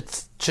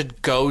Tavares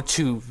should go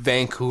to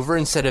Vancouver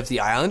instead of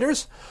the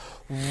Islanders?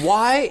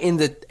 Why in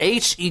the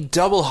HE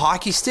double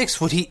hockey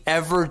sticks would he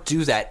ever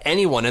do that?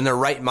 Anyone in their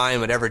right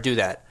mind would ever do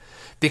that.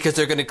 Because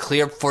they're going to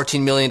clear up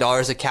 $14 million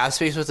of cap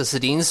space with the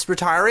Sedins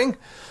retiring?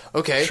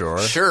 Okay,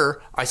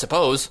 sure, I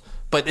suppose.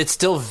 But it's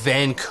still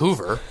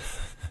Vancouver.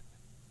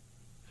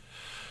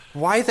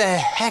 Why the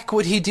heck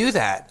would he do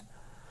that?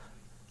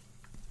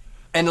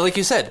 And like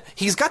you said,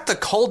 he's got the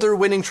Calder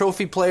winning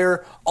trophy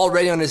player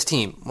already on his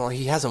team. Well,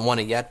 he hasn't won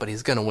it yet, but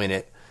he's going to win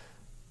it.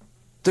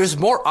 There's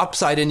more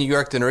upside in New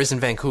York than there is in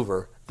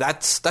Vancouver.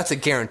 That's a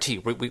guarantee.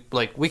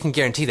 We can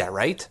guarantee that,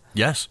 right?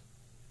 Yes.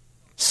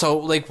 So,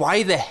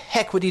 why the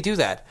heck would he do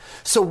that?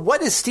 So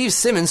what is Steve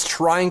Simmons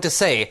trying to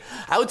say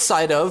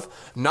outside of,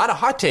 not a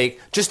hot take,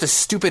 just a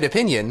stupid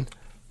opinion?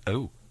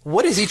 Oh.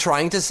 What is he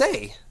trying to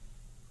say?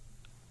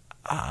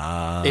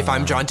 If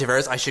I'm John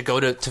Tavares, I should go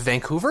to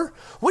Vancouver?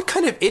 What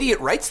kind of idiot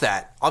writes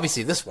that?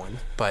 Obviously this one,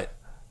 but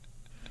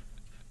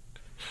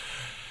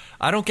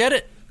I don't get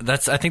it.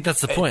 I think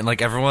that's the point.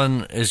 Like,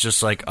 everyone is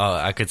just like,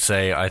 I could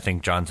say I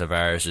think John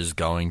Tavares is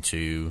going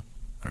to,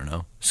 I don't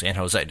know, San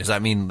Jose. Does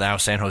that mean now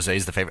San Jose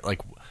is the favorite?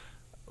 Like,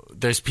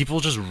 there's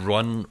people just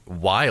run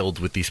wild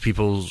with these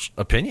people's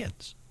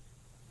opinions.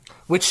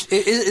 Which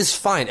is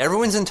fine.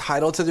 Everyone's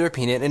entitled to their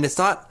opinion, and it's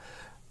not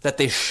that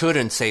they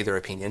shouldn't say their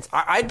opinions.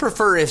 I'd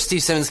prefer if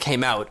Steve Simmons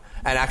came out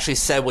and actually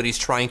said what he's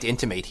trying to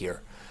intimate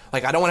here.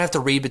 Like, I don't want to have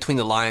to read between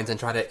the lines and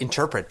try to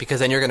interpret,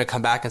 because then you're going to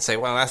come back and say,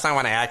 well, that's not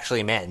what I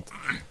actually meant.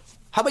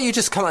 How about you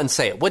just come out and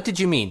say it? What did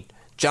you mean?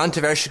 John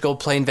Tavares should go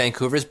play in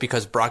Vancouver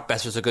because Brock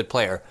Besser's a good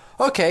player.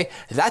 Okay,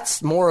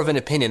 that's more of an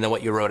opinion than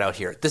what you wrote out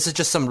here. This is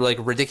just some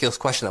ridiculous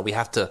question that we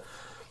have to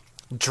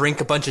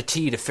drink a bunch of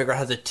tea to figure out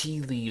how the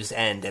tea leaves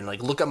end, and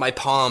look at my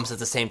palms at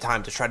the same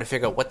time to try to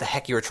figure out what the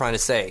heck you were trying to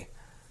say.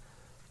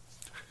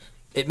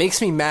 It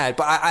makes me mad,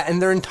 but and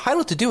they're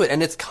entitled to do it,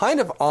 and it's kind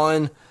of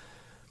on.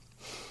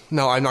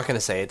 No, I'm not going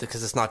to say it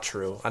because it's not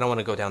true. I don't want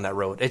to go down that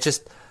road. It's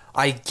just,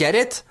 I get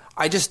it.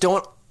 I just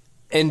don't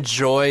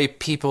enjoy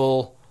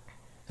people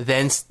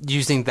then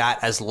using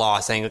that as law,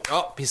 saying,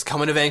 oh, he's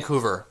coming to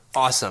Vancouver.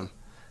 Awesome.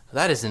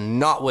 That is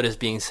not what is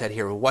being said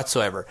here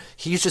whatsoever.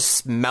 He's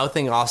just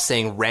mouthing off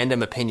saying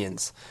random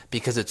opinions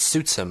because it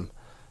suits him.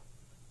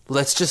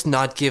 Let's just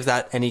not give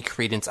that any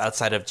credence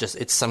outside of just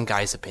it's some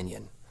guy's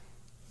opinion.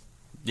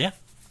 Yeah.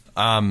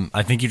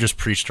 I think you just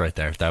preached right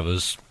there. That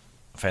was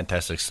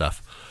fantastic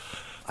stuff.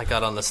 I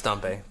got on the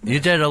stump, eh? You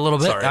did a little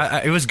bit.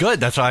 Sorry. It was good.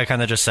 That's why I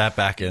kind of just sat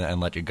back and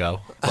let you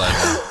go.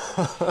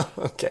 But,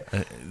 okay.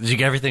 Did you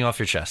get everything off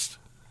your chest?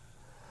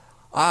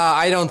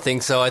 I don't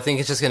think so. I think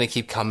it's just going to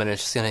keep coming.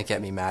 It's just going to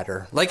get me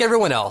madder. Like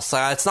everyone else.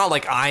 It's not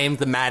like I am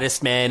the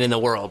maddest man in the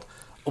world.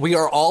 We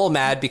are all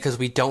mad because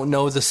we don't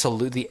know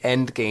the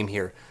end game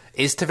here.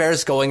 Is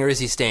Tavares going or is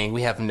he staying?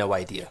 We have no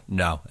idea.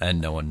 No,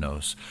 and no one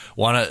knows.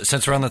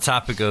 Since we're on the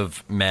topic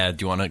of mad,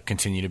 do you want to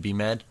continue to be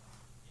mad?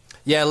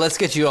 Yeah, let's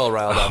get you all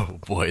riled up. Oh,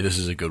 boy, this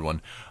is a good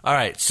one. All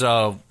right,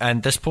 so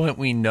at this point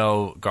we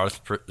know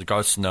Garth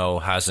Snow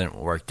hasn't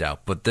worked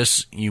out, but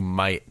this you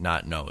might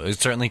not know.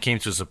 It certainly came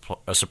to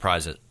a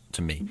surprise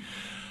to me.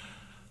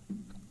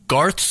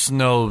 Garth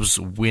Snow's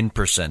win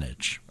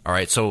percentage. All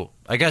right, so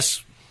I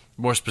guess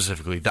more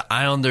specifically, the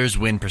Islanders'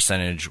 win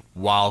percentage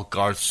while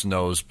Garth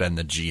Snow's been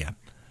the GM.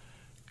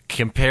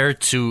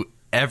 Compared to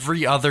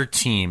every other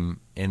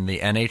team in the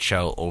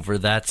NHL over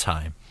that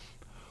time,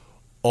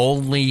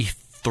 only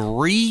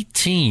 3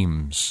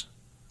 teams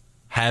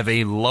have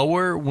a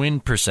lower win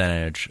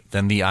percentage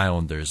than the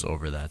Islanders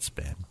over that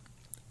span.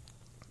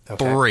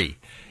 Okay. 3.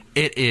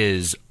 It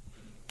is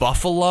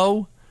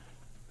Buffalo,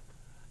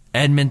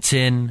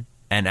 Edmonton,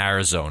 and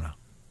Arizona.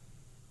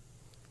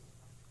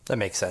 That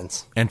makes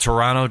sense. And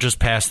Toronto just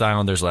passed the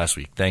Islanders last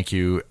week. Thank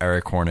you,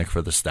 Eric Hornick,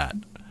 for the stat.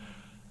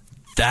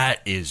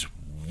 That is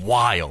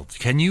wild.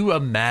 Can you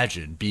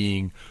imagine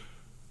being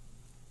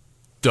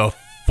the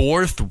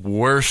fourth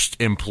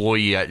worst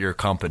employee at your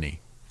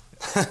company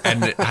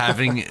and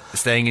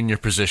staying in your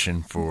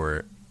position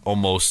for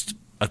almost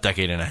a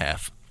decade and a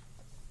half.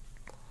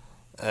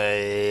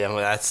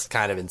 That's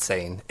kind of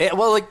insane.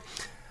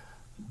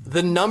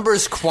 The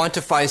numbers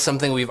quantify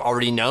something we've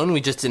already known.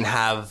 We just didn't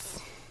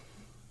have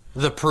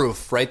the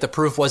proof, right? The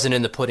proof wasn't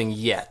in the pudding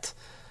yet.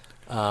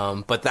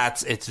 But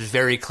it's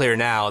very clear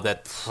now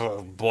that,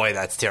 oh boy,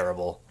 that's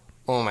terrible.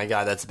 Oh my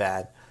God, that's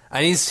bad.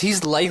 And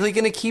he's likely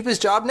going to keep his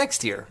job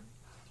next year.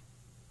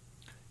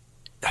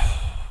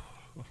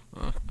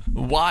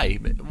 Why?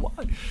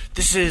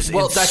 This is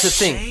insane. That's the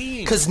thing,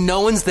 because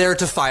no one's there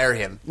to fire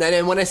him.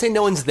 And when I say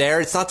no one's there,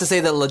 it's not to say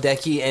that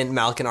Ledecky and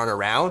Malkin aren't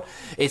around.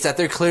 It's that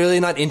they're clearly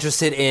not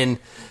interested in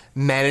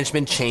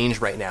management change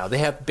right now. They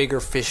have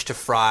bigger fish to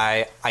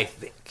fry, I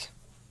think.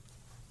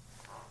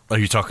 Are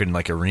you talking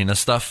like arena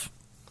stuff?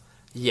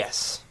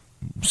 Yes.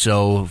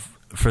 So,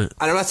 and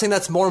I'm not saying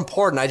that's more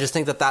important. I just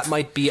think that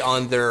might be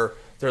on their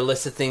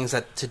list of things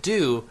to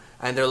do,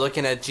 and they're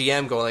looking at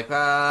GM going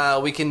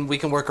like, we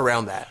can work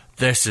around that.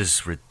 This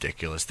is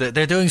ridiculous.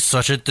 They're doing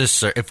such a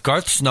disservice. If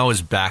Garth Snow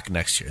is back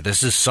next year,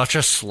 this is such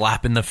a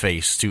slap in the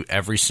face to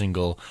every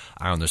single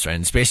Islanders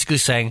fan. It's basically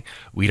saying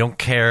we don't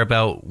care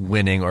about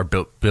winning or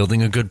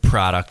building a good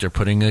product or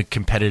putting a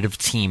competitive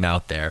team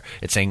out there.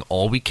 It's saying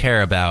all we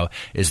care about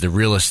is the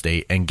real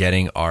estate and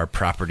getting our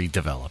property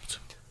developed.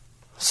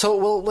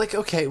 So,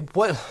 okay,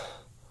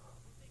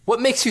 what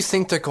makes you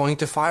think they're going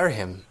to fire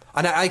him?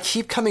 And I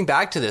keep coming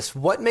back to this.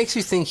 What makes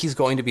you think he's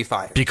going to be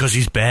fired? Because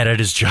he's bad at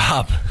his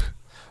job.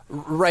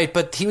 Right,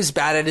 but he was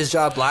bad at his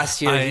job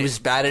last year. He was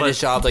bad at his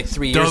job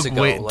 3 years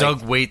ago.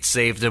 Doug Waite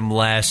saved him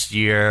last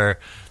year.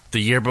 The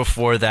year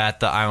before that,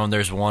 the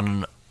Islanders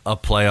won a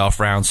playoff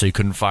round, so you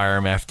couldn't fire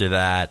him after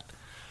that.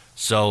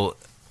 So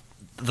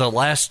the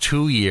last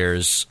 2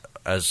 years,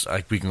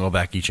 we can go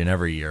back each and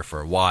every year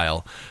for a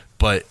while,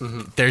 but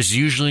there's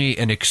usually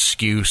an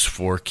excuse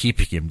for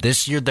keeping him.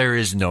 This year, there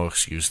is no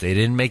excuse. They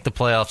didn't make the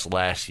playoffs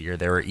last year.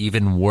 They were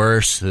even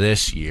worse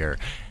this year.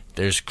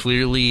 There's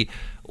clearly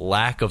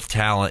lack of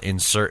talent in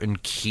certain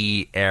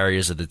key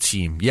areas of the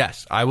team.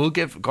 Yes, I will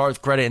give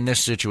Garth credit in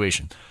this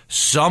situation.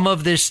 Some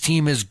of this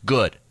team is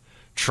good.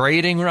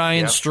 Trading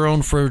Ryan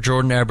Strome for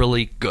Jordan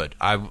Eberle, good.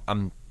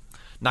 I'm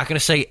not going to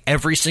say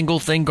every single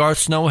thing Garth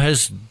Snow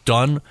has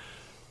done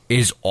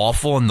is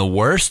awful and the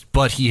worst,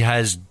 but he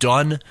has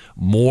done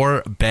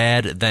more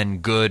bad than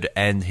good,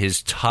 and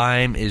his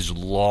time is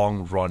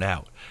long run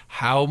out.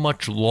 How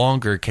much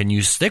longer can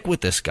you stick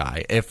with this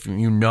guy if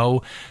you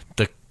know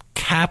the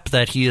cap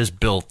that he has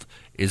built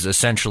is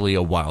essentially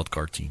a wild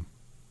card team?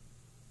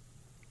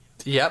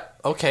 Yep.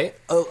 Okay.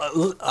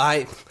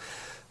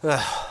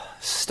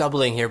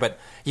 Stumbling here, but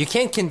you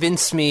can't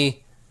convince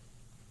me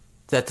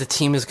that the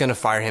team is going to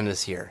fire him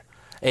this year,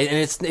 and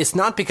it's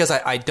not because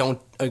I don't.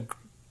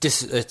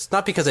 It's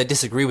not because I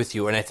disagree with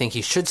you and I think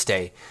he should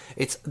stay.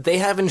 They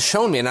haven't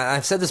shown me, and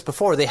I've said this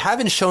before. They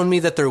haven't shown me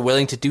that they're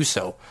willing to do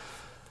so.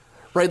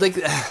 Right?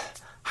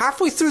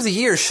 Halfway through the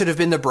year should have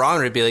been the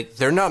barometer to be like,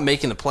 they're not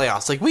making the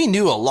playoffs. We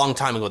knew a long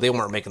time ago they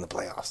weren't making the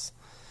playoffs.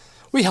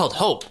 We held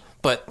hope,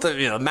 but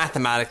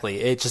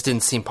mathematically it just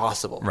didn't seem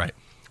possible. Right.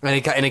 And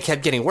it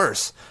kept getting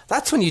worse.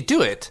 That's when you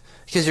do it,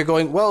 because you're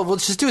going, well, we'll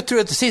just do it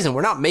throughout the season.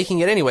 We're not making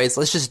it anyways.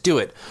 Let's just do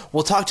it.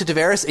 We'll talk to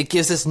Tavares. It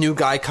gives this new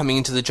guy coming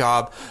into the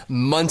job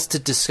months to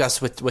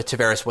discuss with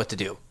Tavares what to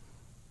do.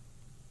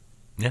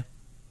 Yeah.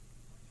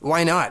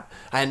 Why not?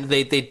 And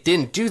they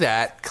didn't do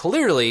that.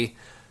 Clearly,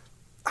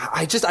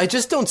 I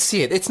just don't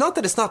see it. It's not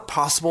that it's not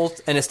possible,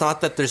 and it's not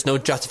that there's no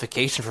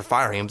justification for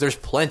firing him. There's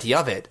plenty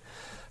of it.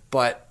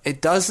 But it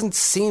doesn't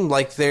seem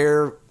like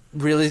they're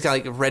really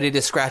ready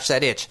to scratch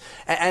that itch.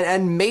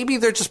 And maybe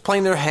they're just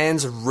playing their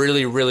hands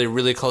really, really,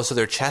 really close to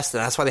their chest,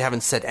 and that's why they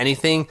haven't said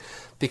anything,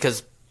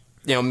 because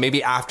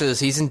maybe after the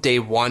season, day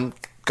one,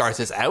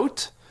 Garth is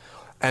out,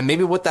 and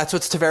maybe that's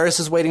what Tavares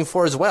is waiting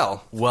for as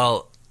well.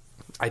 Well,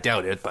 I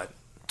doubt it, but...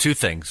 Two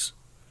things.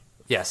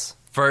 Yes.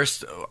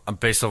 First,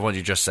 based on what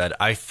you just said,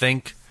 I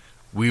think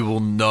we will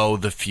know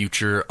the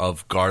future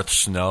of Garth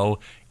Snow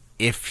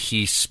if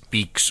he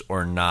speaks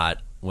or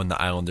not when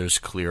the Islanders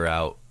clear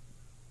out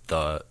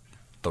the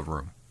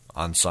room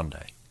on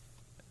Sunday.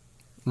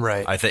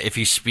 Right. I think if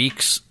he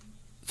speaks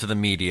to the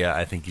media,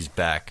 I think he's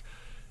back.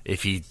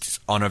 If he's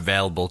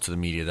unavailable to the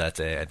media that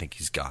day, I think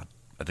he's gone.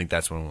 I think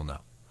that's when we'll know.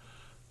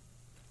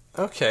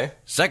 Okay.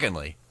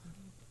 Secondly,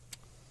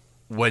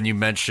 when you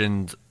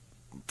mentioned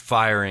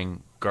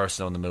firing Garth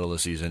Snow in the middle of the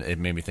season, it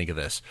made me think of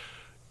this.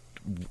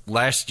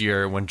 Last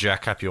year, when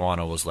Jack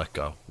Capuano was let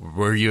go,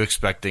 were you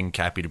expecting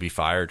Cappy to be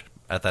fired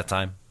at that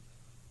time?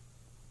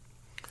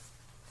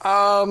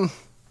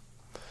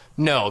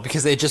 No,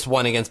 because they just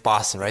won against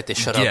Boston, right? They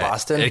shut out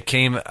Boston. It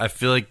came. I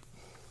feel like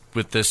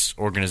with this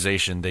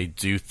organization, they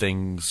do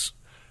things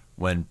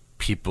when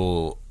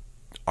people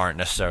aren't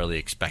necessarily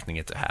expecting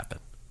it to happen.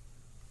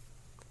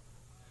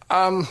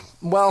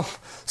 Well,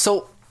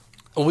 so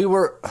we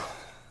were...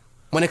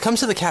 When it comes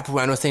to the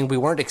Capuano thing, we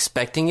weren't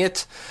expecting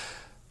it.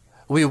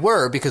 We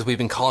were, because we've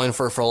been calling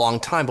for it for a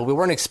long time, but we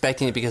weren't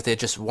expecting it because they had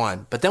just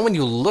won. But then when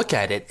you look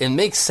at it, it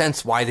makes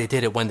sense why they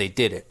did it when they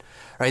did it,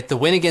 right? The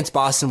win against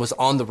Boston was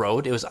on the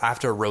road. It was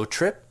after a road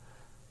trip,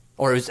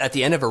 or it was at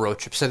the end of a road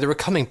trip. So they were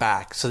coming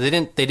back. So they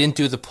didn't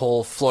do the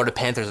pull Florida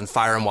Panthers and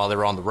fire them while they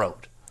were on the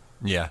road.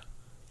 Yeah.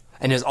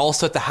 And it was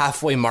also at the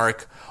halfway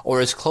mark, or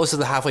as close to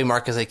the halfway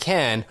mark as they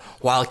can,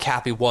 while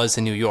Cappy was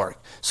in New York.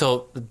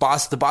 So the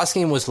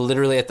Boston game was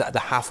literally at the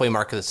halfway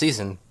mark of the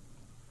season.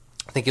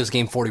 I think it was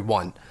game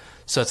 41.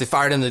 So if they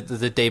fired him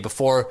the day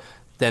before,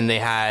 then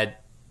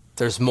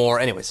there's more.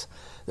 Anyways,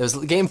 there was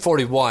game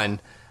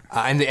 41,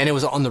 and it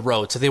was on the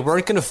road. So they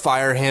weren't going to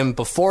fire him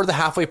before the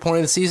halfway point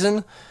of the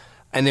season,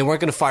 and they weren't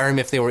going to fire him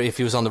if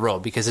he was on the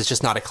road, because it's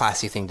just not a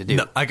classy thing to do.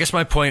 No, I guess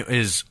my point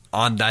is,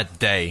 on that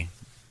day,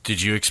 did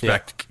you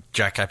expect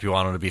Jack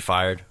Capuano to be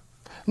fired?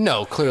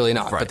 No, clearly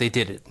not, Right. but they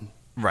did it.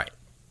 Right.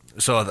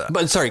 So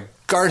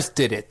Garth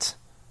did it.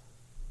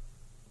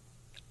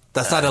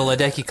 That's not a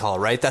Ledecky call,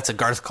 right? That's a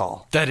Garth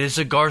call. that is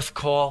a Garth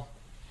call.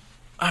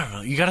 I don't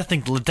know. You got to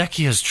think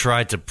Ledecky has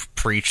tried to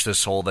preach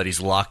this whole that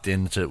he's locked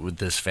into with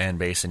this fan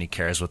base and he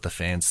cares what the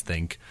fans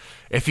think.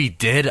 If he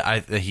did,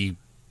 he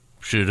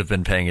should have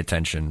been paying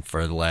attention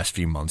for the last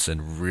few months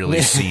and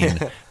really seen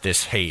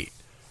this hate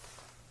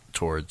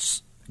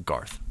towards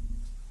Garth.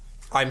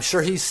 I'm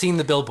sure he's seen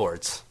the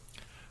billboards.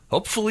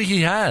 Hopefully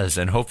he has,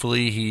 and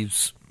hopefully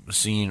he's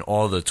seen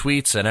all the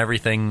tweets and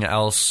everything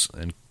else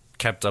and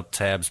kept up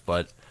tabs,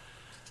 but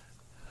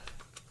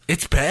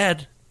it's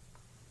bad.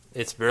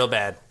 It's real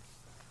bad.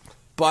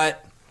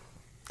 But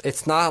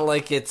it's not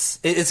like it's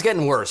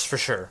getting worse for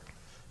sure.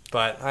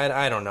 But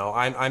I don't know.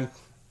 I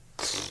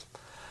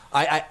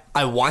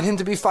want him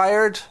to be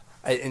fired,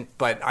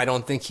 but I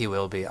don't think he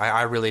will be.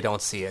 I really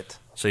don't see it.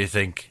 So you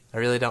think, I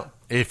really don't.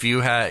 if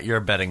you're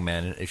a betting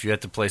man, if you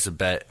had to place a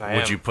bet,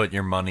 would you put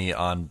your money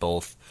on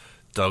both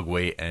Doug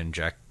Waite and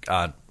Jack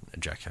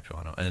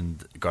Capuano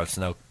and Garth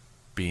Snow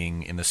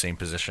being in the same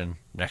position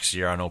next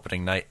year on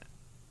opening night?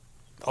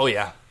 Oh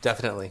yeah,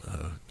 definitely.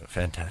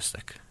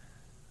 Fantastic.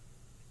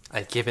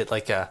 I'd give it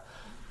like a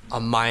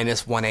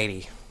minus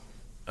 180.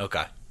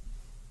 Okay.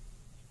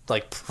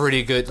 Like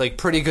pretty good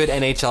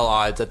NHL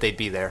odds that they'd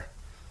be there.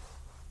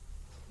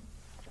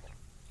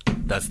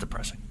 That's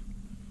depressing.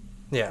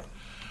 Yeah.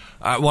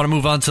 I want to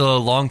move on to the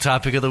long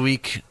topic of the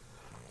week.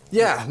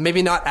 Yeah,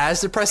 maybe not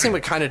as depressing,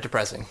 but kind of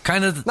depressing.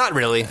 Kind of. Not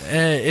really.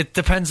 It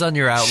depends on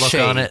your outlook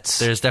on it. Shades.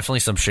 There's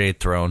definitely some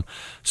shade thrown.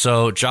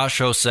 So Josh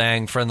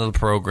Hosang, friend of the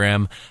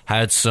program,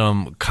 had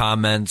some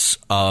comments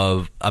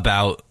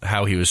about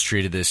how he was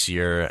treated this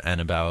year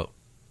and about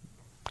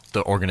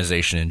the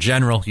organization in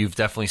general. You've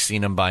definitely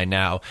seen him by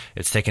now.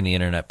 It's taken the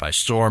internet by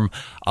storm.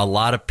 A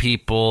lot of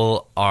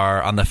people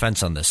are on the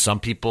fence on this. Some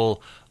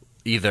people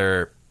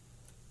either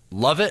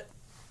love it.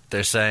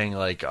 They're saying,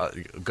 like,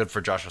 good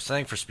for Josh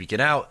Hosang for speaking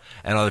out.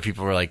 And other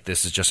people were like,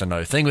 this is just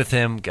another thing with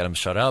him. Get him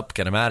shut up.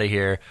 Get him out of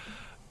here.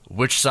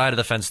 Which side of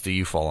the fence do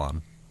you fall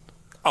on?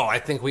 Oh, I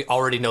think we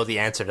already know the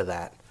answer to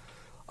that.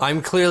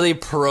 I'm clearly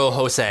pro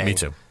Hosang. Me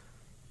too.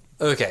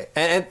 Okay.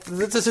 And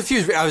there's a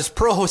few. I was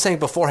pro Hosang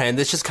beforehand.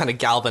 This just kind of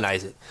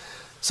galvanized it.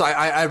 So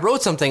I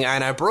wrote something,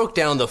 and I broke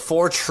down the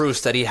 4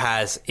 truths that he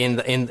has in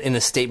the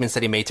statements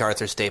that he made to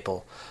Arthur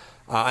Staple.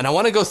 And I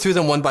want to go through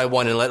them one by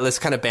one, and let's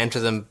kind of banter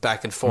them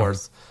back and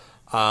forth.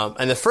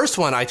 And the first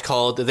one I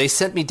called, "They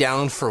sent me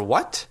down for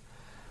what?"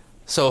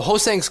 So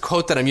Hosang's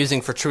quote that I'm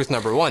using for truth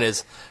number 1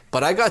 is,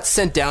 "But I got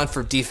sent down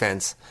for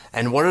defense.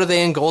 And what are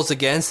they in goals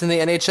against in the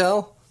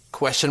NHL?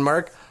 Question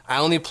mark. I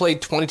only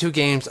played 22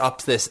 games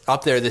up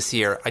there this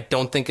year. I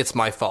don't think it's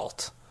my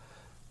fault."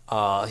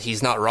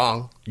 He's not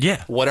wrong.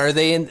 Yeah. What are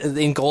they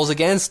in goals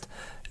against?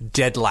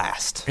 Dead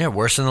last. Yeah,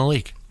 worse in the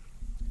league.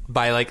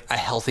 By like a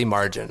healthy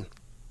margin.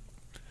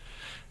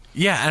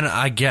 Yeah, and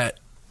I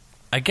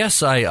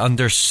guess I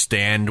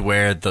understand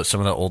where some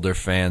of the older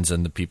fans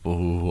and the people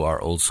who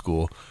are old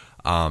school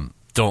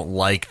don't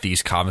like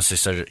these comments. They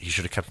said he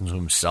should have kept them to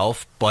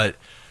himself, but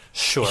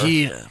Sure.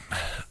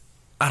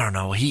 I don't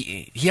know.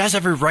 He has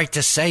every right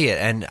to say it,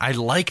 and I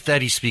like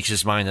that he speaks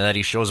his mind and that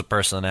he shows a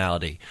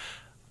personality.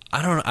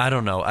 I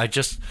don't know.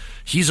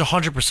 He's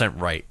 100%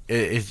 right.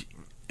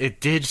 It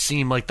did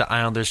seem like the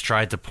Islanders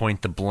tried to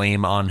point the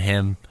blame on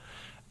him,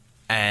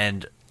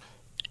 and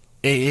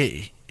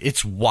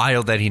it's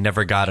wild that he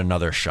never got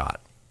another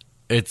shot.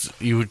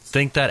 You would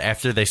think that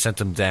after they sent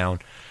him down,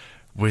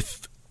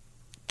 with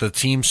the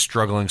team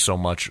struggling so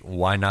much,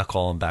 why not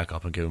call him back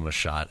up and give him a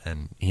shot?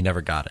 And he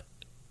never got it.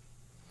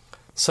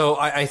 So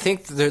I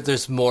think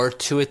there's more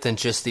to it than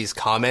just these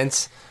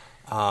comments.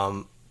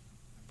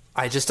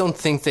 I just don't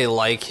think they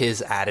like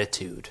his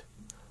attitude.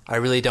 I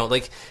really don't.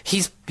 Like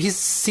he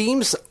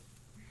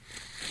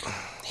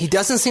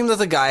doesn't seem like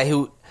the guy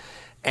who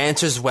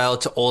answers well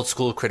to old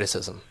school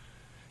criticism.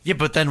 Yeah,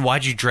 but then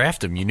why'd you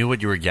draft him? You knew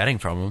what you were getting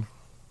from him.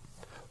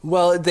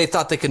 Well, they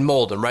thought they could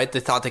mold him, right? They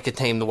thought they could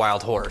tame the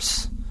wild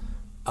horse.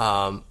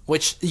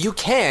 Which you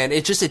can.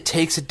 It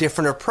takes a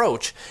different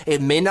approach.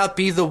 It may not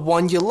be the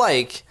one you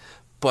like,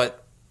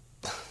 but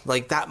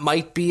like that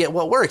might be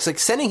what works. Like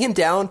sending him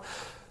down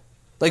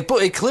Like,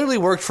 it clearly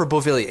worked for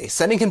Beauvillier.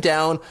 Sending him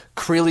down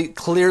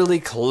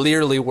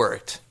clearly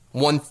worked.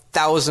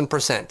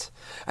 1,000%.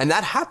 And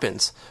that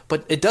happens.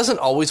 But it doesn't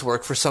always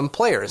work for some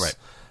players.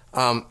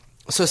 Right.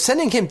 So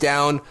sending him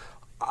down,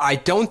 I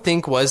don't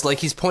think was, like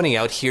he's pointing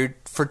out here,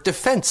 for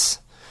defense.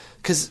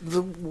 Because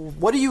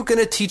what are you going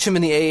to teach him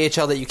in the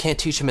AHL that you can't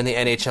teach him in the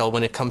NHL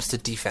when it comes to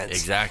defense?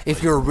 Exactly.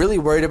 If you're really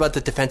worried about the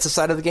defensive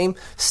side of the game,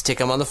 stick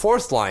him on the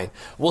fourth line.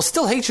 We'll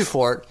still hate you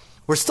for it.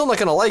 We're still not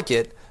going to like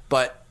it,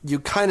 but you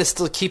kind of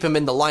still keep him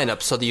in the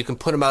lineup so that you can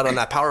put him out on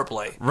that power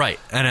play. Right.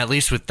 And at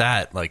least with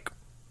that, like,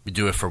 you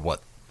do it for,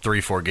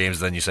 3-4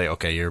 games, then you say,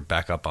 okay, you're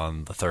back up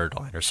on the third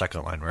line or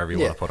second line, wherever you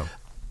want to put him.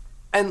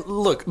 And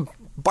look,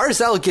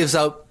 Barzal gives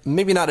out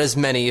maybe not as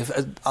many,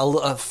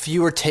 a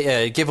fewer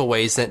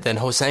giveaways than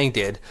Ho-Sang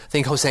did. I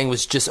think Ho-Sang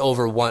was just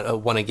over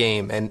one a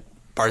game, and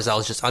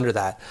Barzal is just under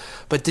that.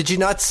 But did you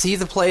not see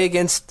the play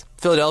against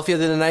Philadelphia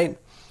the other night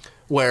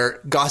where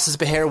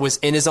Gostisbehere was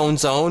in his own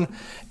zone,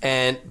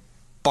 and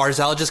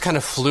Barzal just kind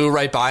of flew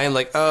right by him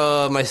like,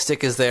 oh, my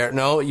stick is there.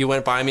 No, you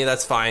went by me,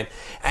 that's fine.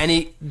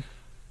 And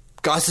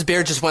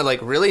Gostisbehere just went like,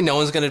 really? No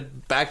one's going to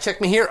back check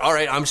me here? All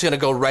right, I'm just going to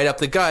go right up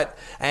the gut.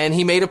 And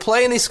he made a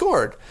play and they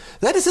scored.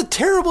 That is a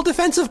terrible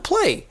defensive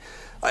play.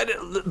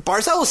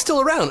 Barzal is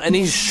still around, and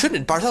he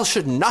shouldn't. Barzal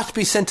should not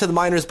be sent to the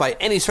minors by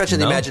any stretch of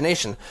the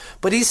imagination.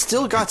 But he's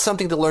still got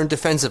something to learn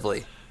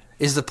defensively,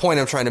 is the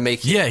point I'm trying to make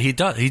here. Yeah, he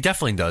does. He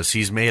definitely does.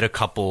 He's made a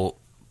couple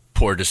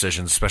poor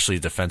decisions, especially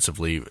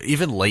defensively.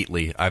 Even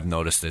lately, I've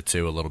noticed it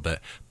too a little bit.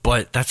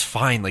 But that's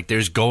fine. Like,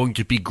 there's going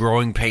to be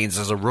growing pains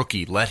as a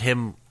rookie. Let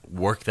him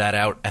work that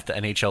out at the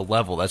NHL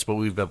level. That's what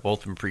we've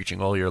both been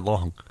preaching all year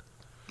long.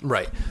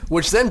 Right.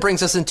 Which then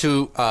brings us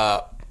into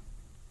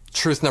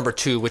truth number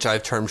 2, which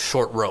I've termed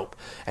short rope.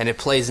 And it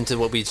plays into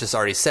what we just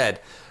already said,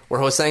 where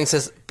Ho-Sang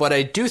says, but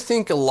I do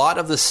think a lot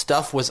of the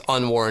stuff was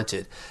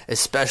unwarranted,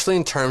 especially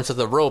in terms of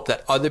the rope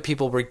that other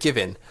people were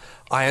given.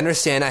 I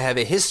understand I have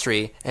a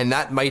history, and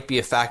that might be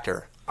a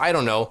factor. I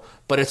don't know,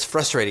 but it's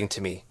frustrating to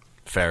me.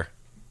 Fair.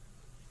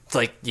 It's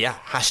like, yeah,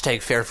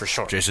 hashtag fair for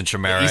sure. Jason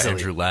Chimera,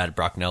 Andrew Ladd,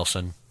 Brock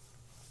Nelson.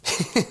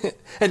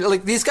 And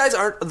like, these guys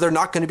they're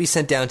not going to be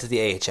sent down to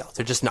the AHL.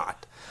 They're just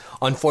not.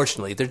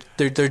 Unfortunately,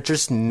 they're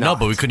just not. No,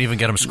 but we couldn't even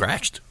get them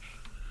scratched.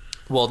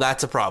 Well,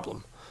 that's a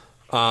problem.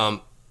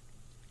 But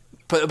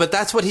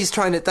that's what he's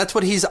that's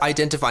what he's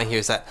identifying here,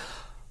 is that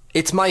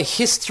it's my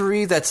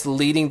history that's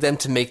leading them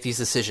to make these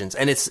decisions.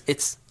 And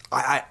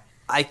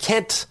I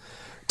can't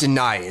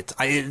deny it.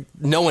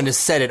 No one has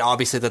said it,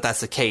 obviously,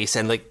 that's the case.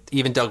 And like,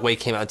 even Doug Weight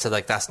came out and said,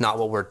 like, that's not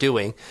what we're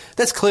doing.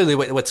 That's clearly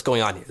what's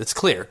going on here. It's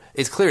clear.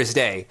 It's clear as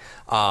day.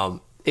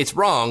 It's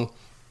wrong,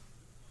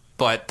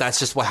 but that's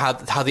just how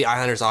the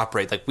Islanders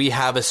operate. Like, we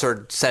have a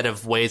certain set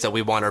of ways that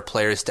we want our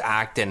players to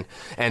act and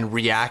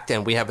react,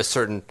 and we have a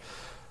certain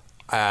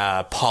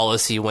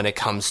policy when it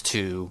comes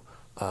to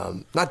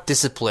not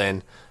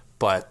discipline,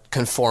 but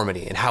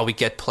conformity, and how we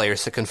get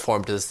players to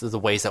conform to the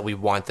ways that we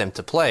want them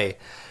to play.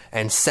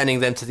 And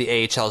sending them to the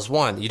AHL is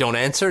one. You don't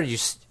answer. You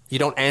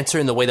don't answer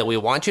in the way that we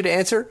want you to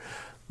answer.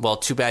 Well,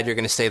 too bad. You're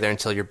going to stay there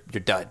until you're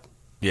done.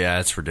 Yeah,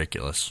 it's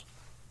ridiculous.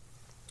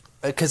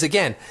 Because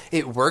again,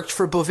 it worked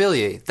for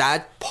Beauvillier.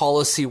 That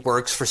policy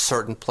works for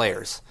certain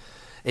players.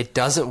 It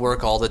doesn't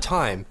work all the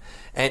time.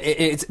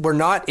 And we're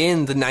not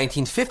in the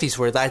 1950s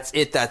where that's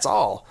it. That's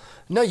all.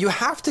 No, you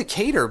have to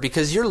cater,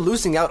 because you're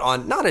losing out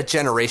on not a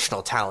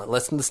generational talent.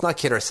 Let's not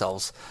kid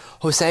ourselves.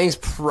 Ho-Sang's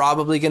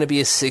probably going to be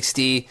a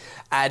 60,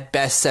 at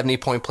best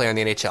 70-point player in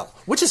the NHL,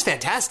 which is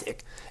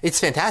fantastic. It's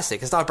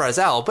fantastic. It's not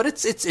Barzal, but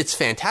it's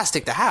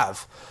fantastic to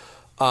have.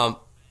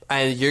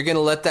 And you're going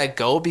to let that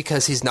go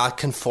because he's not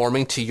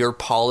conforming to your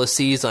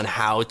policies on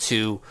how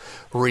to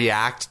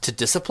react to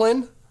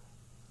discipline?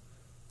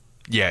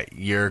 Yeah,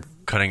 you're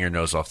cutting your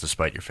nose off to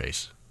spite your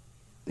face.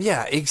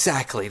 Yeah,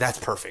 exactly. That's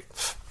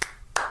perfect.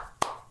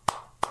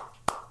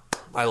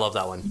 I love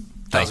that one.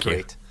 That was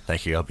great.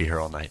 Thank you. I'll be here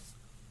all night.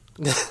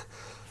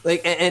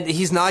 Like, and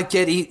he's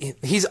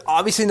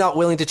obviously not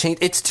willing to change.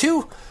 It's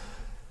too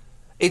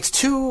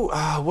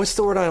what's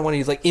the word I want to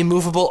use? Like,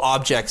 immovable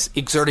objects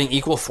exerting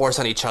equal force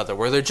on each other,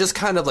 where they're just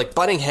kind of like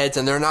butting heads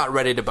and they're not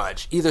ready to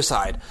budge either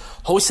side.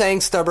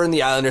 Ho-Sang's stubborn,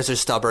 the Islanders are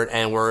stubborn,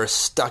 and we're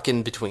stuck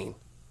in between.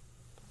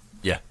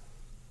 Yeah.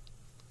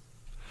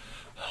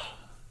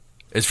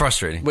 It's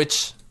frustrating.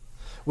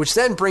 Which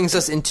then brings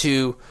us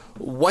into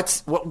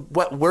what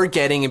we're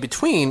getting in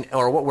between,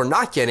 or what we're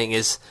not getting,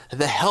 is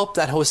the help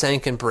that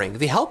Ho-Sang can bring.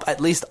 The help, at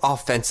least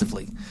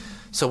offensively.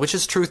 So, which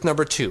is truth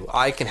number 2,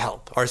 I can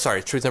help. Or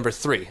sorry, truth number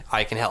 3,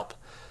 I can help.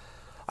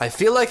 I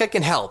feel like I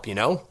can help,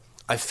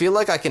 I feel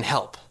like I can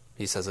help,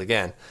 he says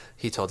again.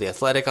 He told The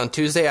Athletic on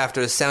Tuesday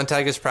after the Sound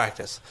Tigers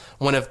practice.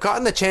 When I've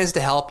gotten the chance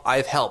to help,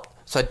 I've helped.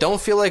 So I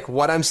don't feel like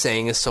what I'm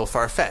saying is so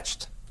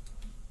far-fetched.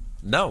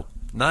 No,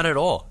 not at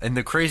all. And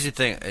the crazy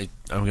thing,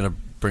 I'm going to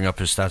bring up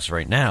his stats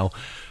right now.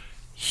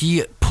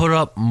 He put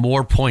up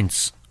more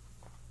points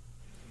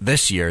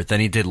this year than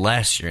he did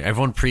last year.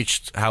 Everyone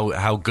preached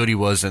how good he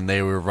was, and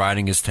they were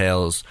riding his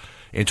tails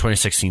in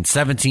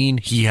 2016-17.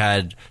 He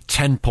had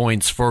 10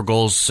 points, 4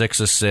 goals, 6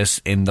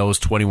 assists in those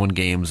 21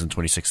 games in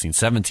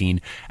 2016-17.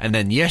 And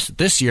then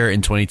this year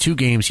in 22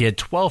 games, he had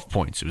 12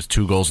 points. It was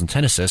 2 goals and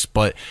 10 assists,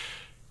 but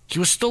he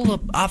was still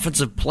an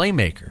offensive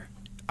playmaker.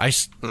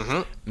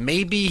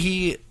 Maybe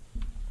he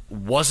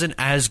wasn't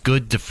as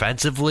good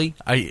defensively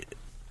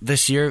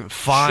this year.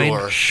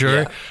 Fine,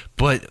 sure. Yeah.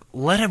 But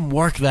let him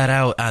work that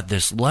out at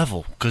this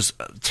level, because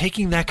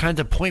taking that kind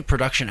of point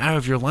production out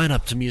of your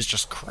lineup to me is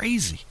just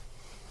crazy.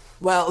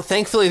 Well,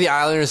 thankfully the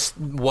Islanders,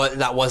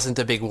 that wasn't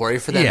a big worry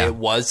for them. Yeah. It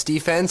was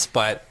defense,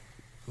 but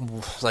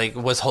like,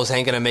 was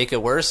Ho-Sang going to make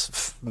it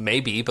worse?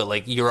 Maybe, but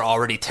like, you're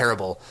already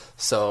terrible.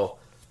 So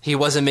he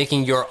wasn't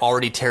making your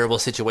already terrible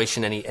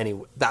situation any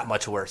that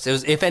much worse. It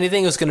was, if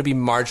anything, it was going to be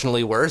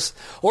marginally worse,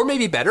 or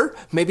maybe better.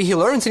 Maybe he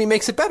learns and he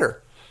makes it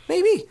better.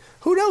 Maybe.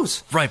 Who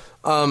knows? Right.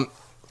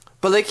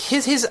 But like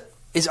his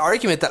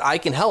argument that I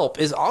can help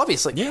is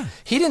obvious. Like,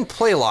 he didn't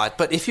play a lot,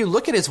 but if you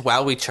look at his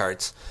WOWY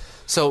charts,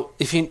 so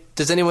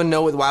does anyone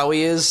know what WOWY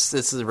is?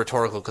 This is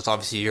rhetorical because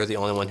obviously you're the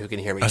only one who can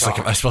hear me. I was talk.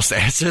 Like, am I supposed to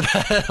answer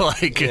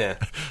that? Yeah.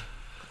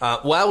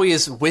 WOWY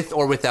is with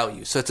or without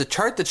you. So it's a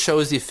chart that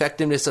shows the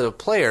effectiveness of a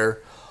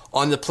player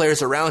on the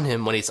players around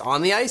him when he's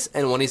on the ice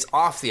and when he's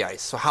off the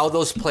ice. So how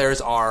those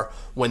players are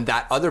when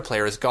that other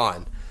player is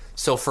gone.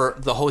 So for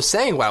the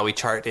Ho-Sang WOWY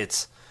chart,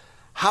 it's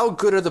how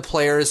good are the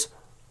players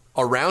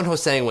around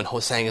Ho-Sang when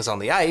Ho-Sang is on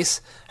the ice,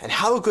 and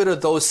how good are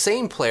those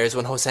same players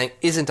when Ho-Sang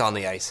isn't on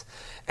the ice.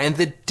 And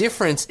the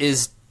difference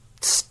is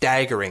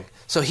staggering.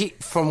 So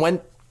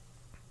when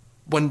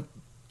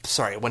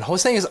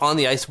Ho-Sang is on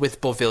the ice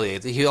with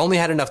Beauvillier, he only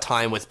had enough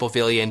time with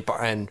Beauvillier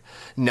and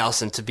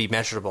Nelson to be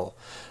measurable.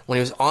 When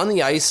he was on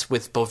the ice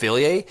with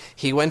Beauvillier,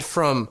 he went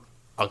from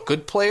a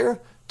good player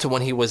to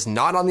when he was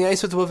not on the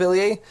ice with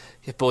Beauvillier,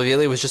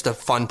 Beauvillier was just a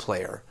fun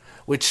player,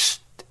 which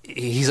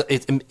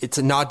it's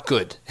not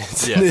good.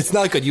 It's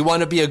not good. You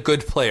want to be a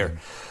good player.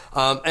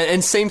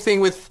 And same thing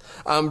with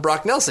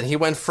Brock Nelson. He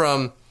went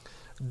from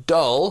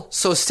dull,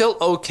 so still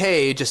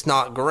okay, just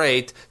not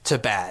great, to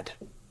bad.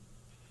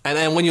 And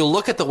then when you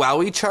look at the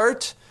WOWY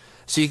chart,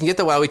 so you can get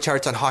the WOWY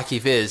charts on Hockey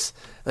Viz,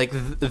 like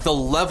the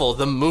level,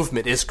 the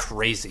movement is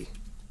crazy.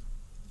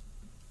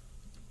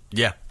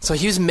 Yeah. So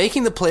he was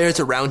making the players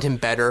around him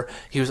better.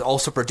 He was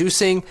also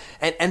producing,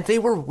 and they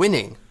were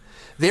winning.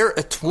 They're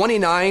a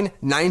 29,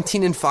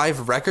 19, and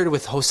 5 record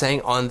with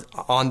Ho-Sang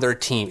on their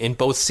team in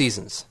both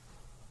seasons.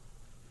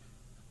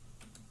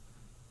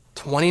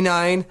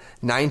 29,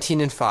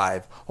 19, and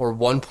 5, or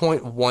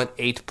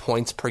 1.18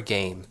 points per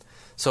game.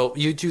 So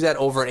you do that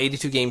over an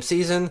 82-game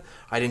season.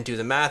 I didn't do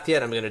the math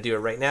yet. I'm going to do it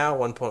right now.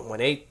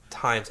 1.18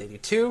 times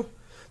 82.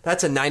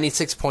 That's a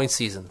 96-point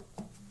season.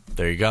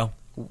 There you go.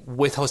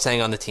 With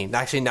Ho-Sang on the team.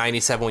 Actually,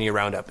 97 when you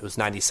round up. It was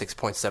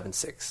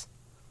 96.76.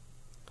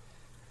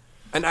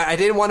 And I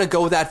didn't want to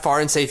go that far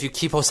and say if you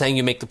keep Ho-Sang,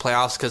 you make the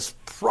playoffs, because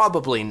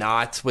probably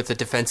not with the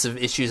defensive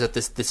issues that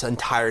this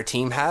entire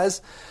team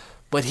has.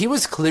 But he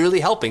was clearly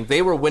helping.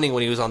 They were winning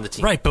when he was on the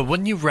team. Right, but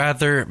wouldn't you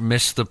rather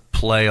miss the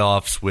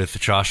playoffs with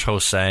Josh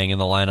Ho-Sang in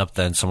the lineup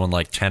than someone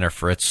like Tanner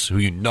Fritz, who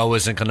you know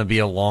isn't going to be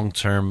a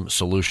long-term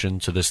solution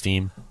to this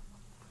team?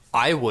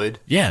 I would.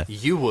 Yeah.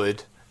 You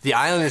would. The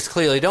Islanders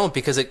clearly don't,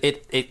 because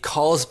it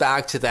calls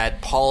back to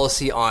that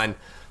policy on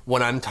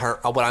what I'm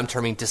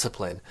terming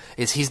discipline.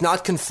 Is he's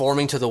not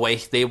conforming to the way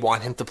they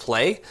want him to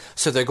play,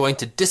 so they're going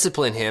to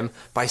discipline him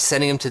by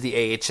sending him to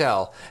the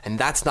AHL, and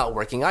that's not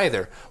working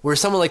either. Where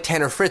someone like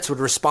Tanner Fritz would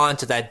respond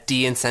to that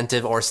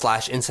de-incentive or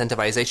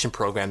 /incentivization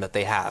program that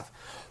they have.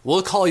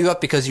 We'll call you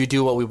up because you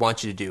do what we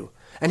want you to do.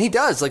 And he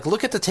does. Like,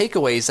 look at the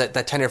takeaways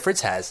that Tanner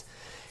Fritz has.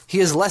 He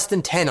has less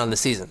than 10 on the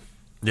season.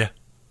 Yeah.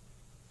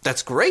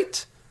 That's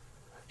great.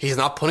 He's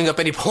not putting up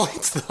any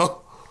points,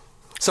 though.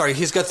 Sorry,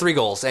 he's got 3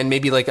 goals and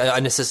maybe like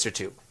an assist or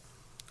 2.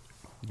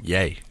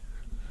 Yay.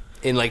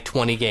 In like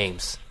 20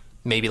 games.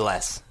 Maybe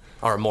less.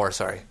 Or more,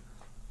 sorry.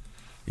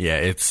 Yeah,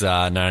 it's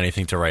not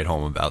anything to write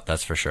home about,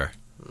 that's for sure.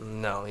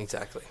 No,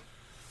 exactly.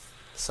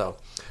 So,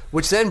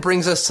 which then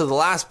brings us to the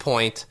last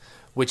point,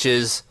 which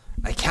is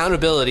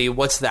accountability.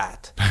 What's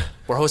that?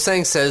 Where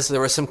Ho-Sang says,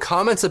 there were some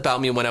comments about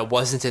me when I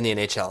wasn't in the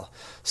NHL,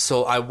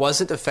 so I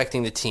wasn't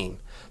affecting the team.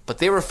 But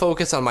they were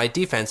focused on my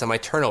defense and my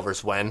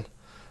turnovers when...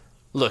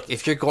 Look,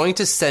 if you're going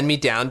to send me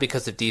down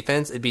because of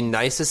defense, it'd be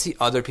nice to see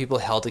other people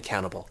held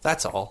accountable.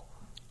 That's all.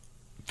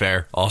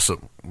 Fair.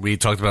 Also, we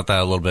talked about that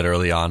a little bit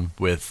early on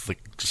with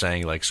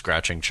saying, like,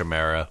 scratching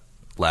Chimera,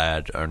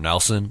 Ladd, or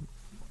Nelson.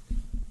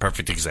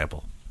 Perfect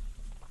example.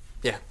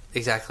 Yeah,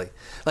 exactly.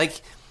 Like,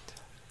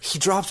 he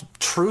drops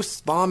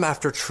truth bomb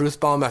after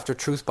truth bomb after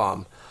truth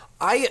bomb.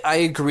 I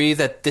agree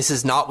that this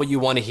is not what you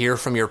want to hear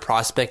from your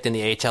prospect in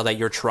the AHL, that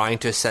you're trying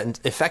to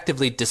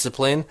effectively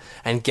discipline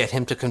and get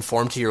him to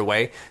conform to your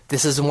way.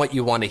 This isn't what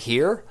you want to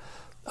hear.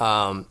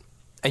 And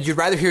you'd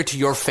rather hear it to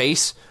your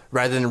face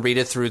rather than read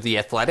it through The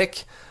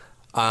Athletic.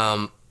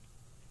 But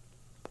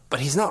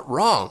he's not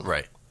wrong.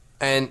 Right.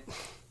 And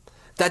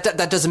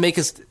that doesn't make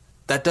us...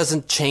 That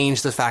doesn't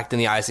change the fact in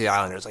the eyes of the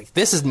Islanders. Like,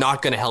 this is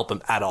not going to help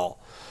him at all.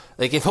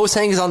 Like, if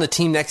Ho-Sang is on the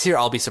team next year,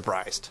 I'll be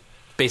surprised.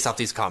 based off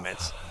these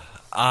comments.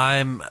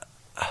 I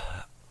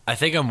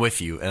think I'm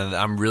with you, and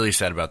I'm really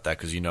sad about that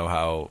because you know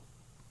how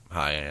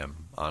high I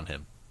am on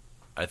him.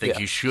 I think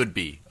he should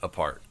be a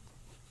part.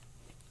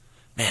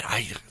 Man,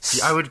 I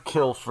would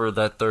kill for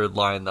that third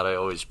line that I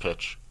always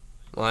pitch.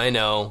 Well, I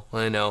know.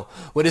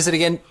 What is it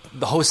again?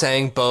 The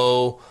Hosang,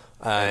 Bo,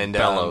 and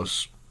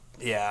Bellows.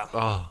 Yeah.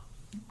 Oh,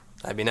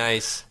 that'd be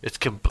nice. It's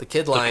the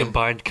kid line. The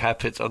combined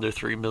cap hits under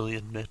 $3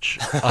 million, Mitch.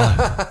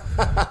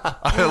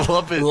 I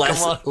love it.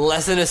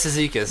 Less than a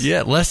Cizikas.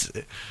 Yeah, less.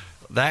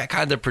 That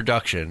kind of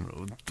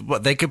production,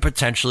 what they could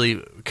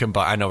potentially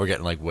combine. I know we're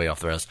getting like way off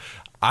the rails.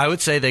 I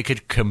would say they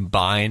could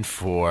combine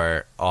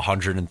for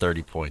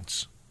 130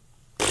 points.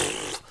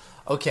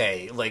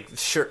 Okay, like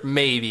sure,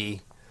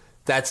 maybe.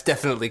 That's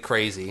definitely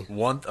crazy.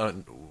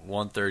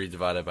 130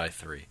 divided by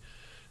 3.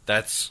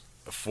 That's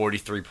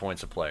 43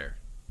 points a player.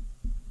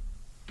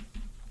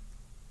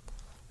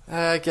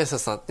 I guess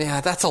that's not.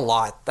 Yeah, that's a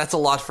lot. That's a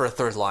lot for a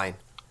third line.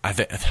 I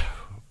think,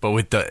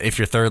 but if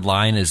your third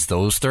line is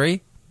those 3.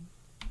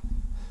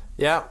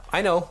 Yeah,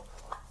 I know.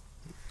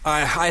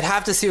 I'd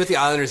have to see what the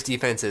Islanders'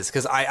 defense is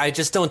because I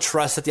just don't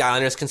trust that the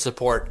Islanders can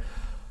support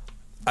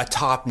a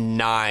top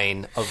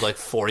 9 of like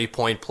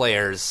 40-point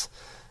players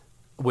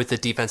with the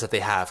defense that they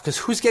have. Because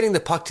who's getting the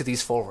puck to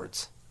these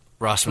forwards?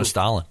 Rasmus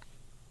Dahlin.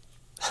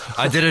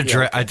 I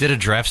did a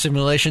draft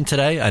simulation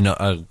today. I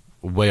know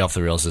way off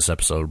the rails this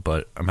episode,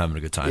 but I'm having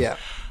a good time. Yeah.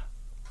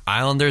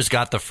 Islanders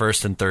got the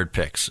first and third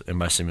picks in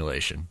my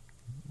simulation.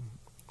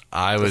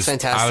 That's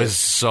fantastic. I was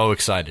so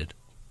excited.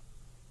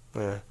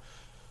 Yeah.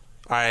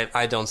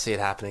 I don't see it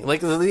happening.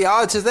 Like the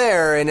odds are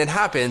there, and it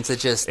happens.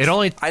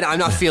 I'm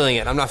not feeling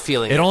it.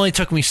 It only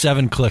took me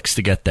 7 clicks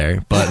to get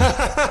there, but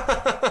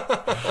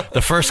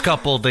the first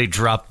couple they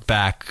dropped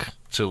back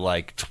to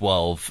like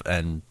 12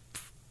 and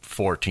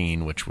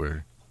 14, which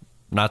were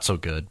not so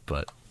good.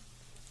 But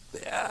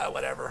yeah,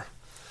 whatever.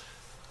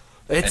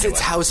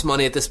 It's house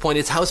money at this point.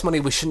 It's house money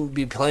we shouldn't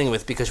be playing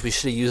with because we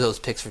should have used those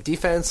picks for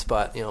defense.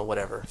 But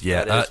whatever.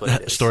 Yeah, that is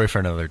what it is. Story for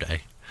another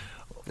day.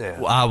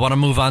 Yeah. Want to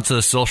move on to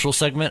the social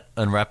segment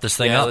and wrap this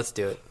thing up? Yeah, let's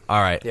do it. All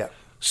right. Yeah.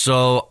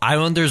 So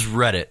Islanders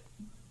Reddit,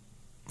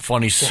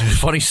 funny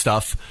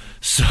stuff.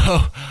 So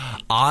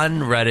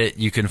on Reddit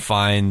you can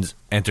find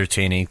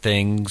entertaining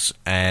things,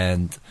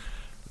 and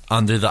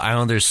under the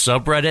Islanders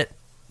subreddit,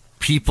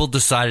 people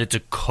decided to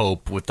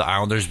cope with the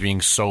Islanders being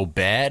so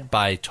bad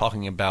by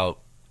talking about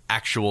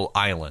actual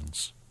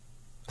islands,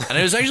 and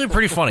it was actually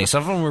pretty funny.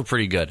 Some of them were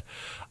pretty good.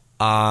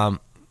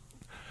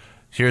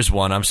 Here's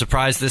one. I'm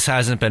surprised this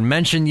hasn't been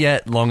mentioned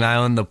yet. Long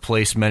Island, the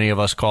place many of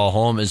us call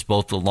home, is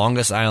both the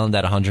longest island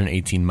at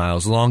 118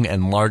 miles long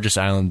and largest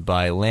island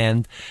by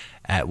land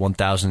at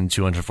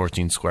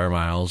 1,214 square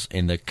miles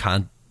in the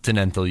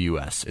continental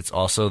U.S. It's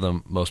also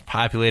the most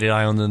populated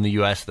island in the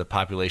U.S., the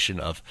population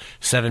of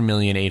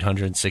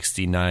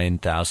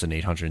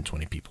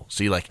 7,869,820 people.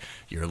 See,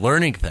 you're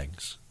learning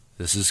things.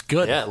 This is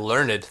good. Yeah,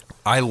 learned.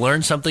 I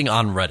learned something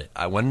on Reddit.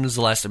 When was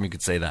the last time you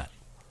could say that?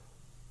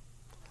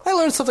 I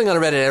learn something on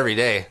Reddit every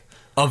day.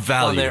 Of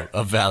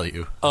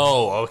value.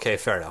 Oh, okay,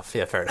 fair enough.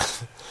 Yeah, fair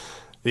enough.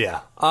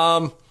 Yeah.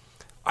 I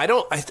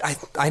know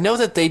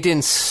that they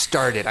didn't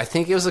start it. I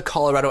think it was the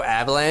Colorado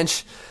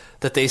Avalanche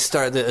that they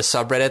started, a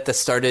subreddit that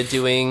started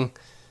doing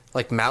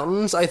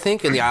mountains, I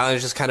think, and the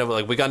islanders just kind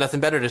of we got nothing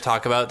better to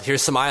talk about.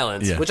 Here's some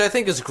islands, which I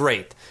think is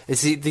great.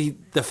 It's the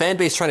fan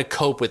base trying to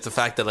cope with the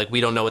fact that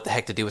we don't know what the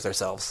heck to do with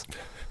ourselves.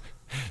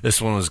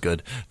 This one was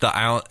good.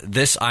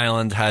 This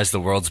island has the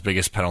world's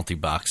biggest penalty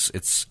box.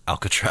 It's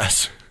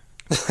Alcatraz.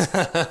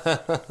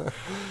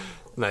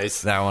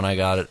 Nice. That one I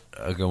got it.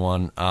 A good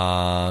one.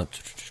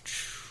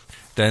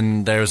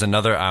 Then there was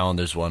another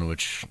Islanders one,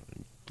 which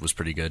was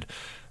pretty good.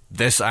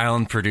 This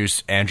island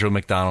produced Andrew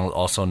McDonald,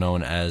 also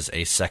known as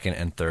a second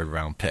and third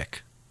round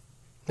pick.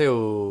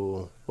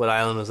 Ew. What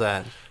island was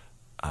that?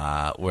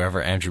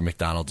 Wherever Andrew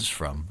McDonald is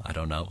from. I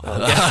don't know.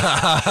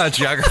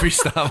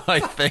 Geography's not my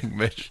thing,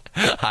 Mitch.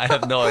 I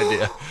have no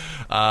idea.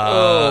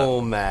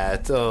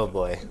 Matt. Oh,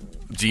 boy.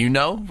 Do you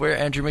know where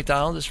Andrew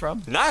McDonald is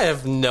from? I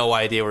have no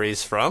idea where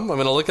he's from. I'm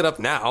going to look it up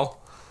now.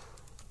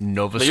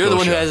 Nova Scotia. But you're the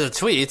one who has a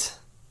tweet.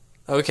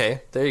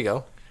 Okay, there you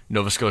go.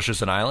 Nova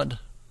Scotia's an island?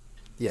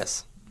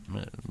 Yes.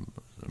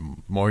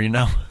 More you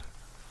know.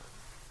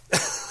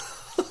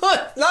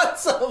 Not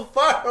so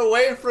far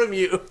away from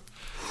you.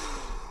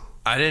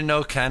 I didn't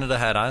know Canada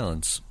had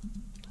islands.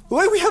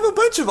 Wait, we have a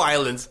bunch of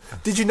islands.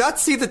 Did you not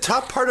see the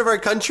top part of our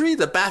country,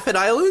 the Baffin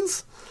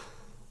Islands?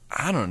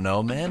 I don't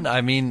know, man.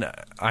 I mean,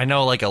 I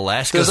know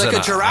Alaska's There's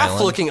a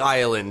giraffe-looking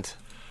island.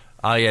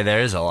 Oh, yeah,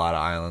 there is a lot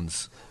of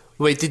islands.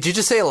 Wait, did you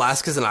just say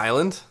Alaska's an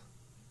island?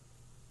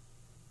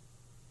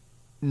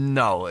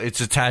 No,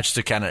 it's attached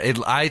to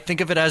Canada. I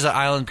think of it as an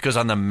island because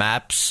on the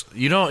maps,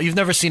 you've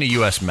never seen a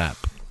U.S. map.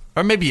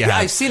 Or maybe you have.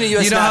 I've seen a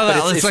U.S.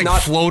 map, but it's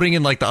not floating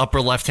in the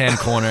upper left-hand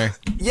corner.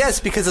 Yes,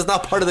 because it's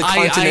not part of the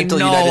continental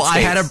United States. I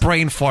had a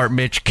brain fart,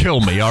 Mitch. Kill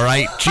me, all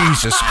right?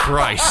 Jesus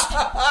Christ.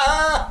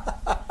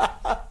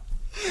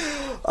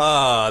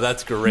 Oh,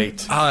 that's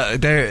great.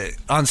 There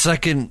on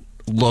second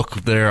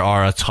look, there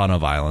are a ton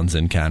of islands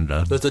in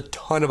Canada. There's a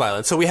ton of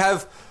islands. So we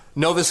have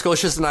Nova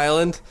Scotia's an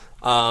island.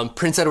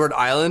 Prince Edward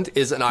Island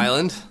is an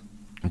island.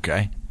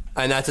 Okay.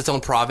 And that's its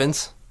own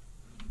province.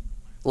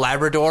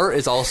 Labrador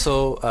is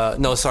also...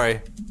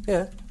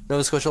 Yeah,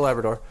 Nova Scotia,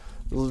 Labrador.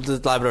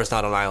 Labrador is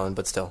not an island,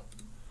 but still.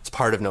 It's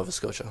part of Nova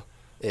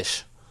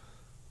Scotia-ish.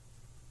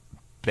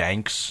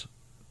 Banks,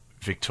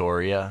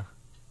 Victoria.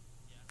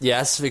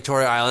 Yes,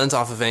 Victoria Island's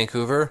off of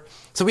Vancouver.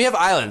 So we have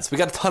islands. We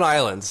got a ton of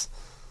islands.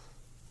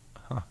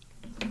 Huh.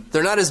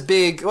 They're not as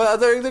big. Well,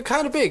 they're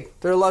kind of big.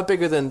 They're a lot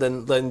bigger than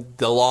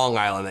the Long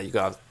Island that you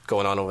got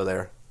going on over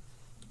there.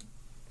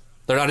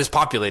 They're not as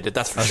populated,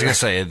 that's for sure. I was going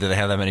to say, do they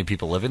have that many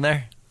people living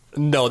there?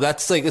 No,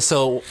 that's like...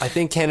 So I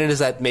think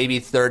Canada's at maybe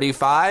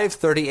 35,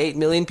 38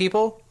 million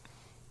people.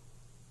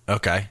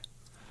 Okay.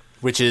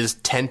 Which is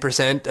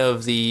 10%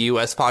 of the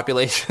U.S.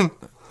 population.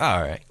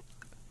 All right.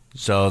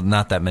 So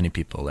not that many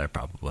people there,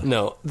 probably.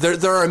 No. There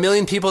are 1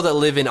 million people that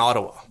live in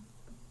Ottawa.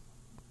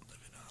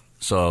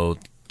 So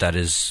that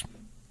is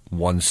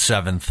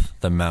 1/7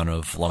 the amount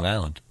of Long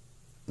Island.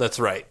 That's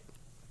right.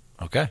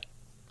 Okay.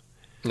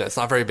 No, it's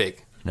not very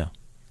big. No.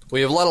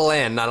 We have a lot of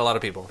land, not a lot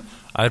of people.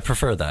 I'd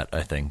prefer that,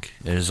 I think.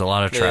 There's a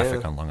lot of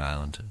traffic on Long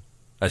Island,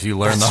 as you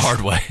learn the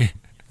hard way.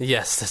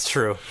 Yes, that's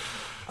true.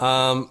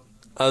 The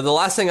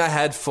last thing I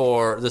had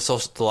for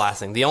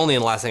the only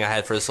and last thing I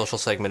had for the social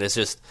segment is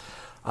just,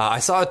 I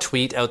saw a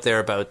tweet out there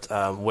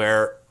about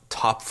where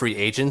top free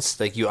agents,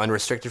 like you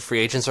unrestricted free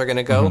agents, are going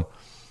to go.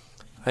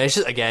 Mm-hmm. And it's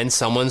just, again,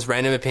 someone's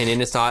random opinion.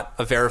 It's not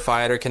a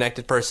verified or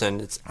connected person.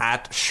 It's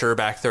at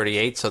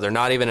Sherback38, so they're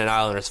not even an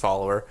Islanders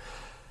follower.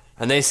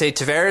 And they say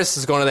Tavares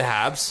is going to the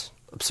Habs.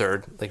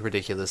 Absurd, like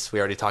ridiculous. We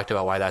already talked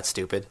about why that's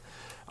stupid.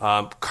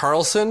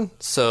 Carlson,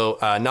 so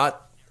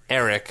not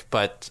Eric,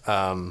 but...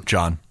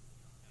 John.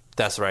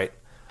 That's right.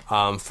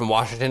 From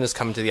Washington is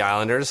coming to the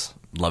Islanders.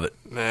 Love it.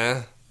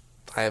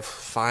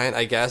 Fine,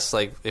 I guess.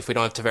 Like, if we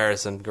don't have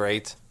Tavares, then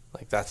great.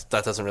 Like, that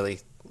doesn't really...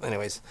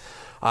 Anyways.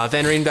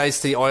 Van Riemsdyk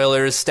to the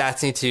Oilers.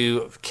 Stastny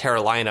to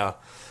Carolina.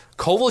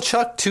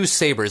 Kovalchuk to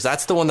Sabres.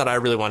 That's the one that I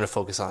really want to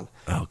focus on.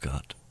 Oh,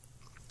 God.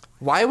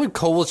 Why would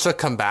Kovalchuk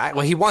come back?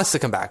 Well, he wants to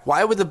come back.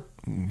 Why would the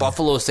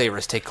Buffalo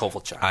Sabres take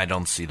Kovalchuk? I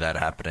don't see that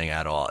happening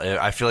at all.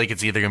 I feel like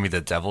it's either going to be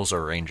the Devils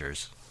or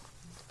Rangers.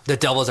 The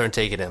Devils aren't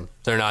taking him.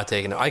 They're not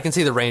taking him. I can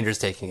see the Rangers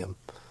taking him.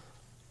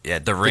 Yeah,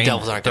 the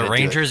Devils aren't going to do it.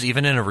 The Rangers,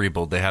 even in a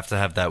rebuild, they have to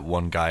have that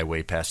one guy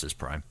way past his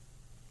prime.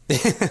 they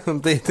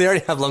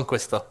already have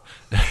Lundqvist, though.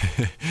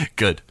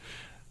 Good.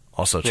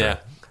 Also true. Yeah.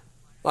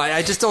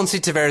 I just don't see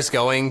Tavares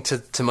going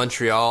to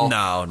Montreal.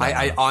 No.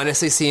 I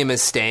honestly see him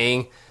as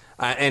staying.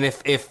 And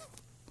if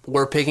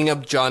we're picking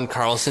up John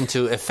Carlson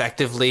to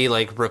effectively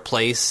like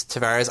replace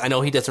Tavares, I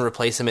know he doesn't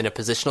replace him in a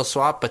positional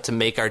swap, but to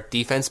make our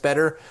defense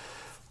better,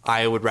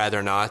 I would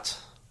rather not.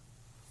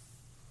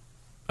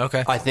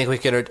 Okay. I think we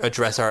could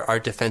address our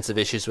defensive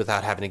issues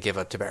without having to give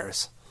up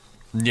Tavares.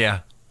 Yeah,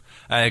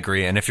 I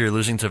agree. And if you're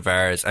losing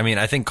Tavares, I mean,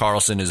 I think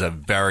Carlson is a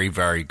very,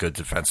 very good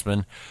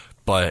defenseman,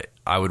 but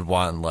I would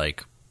want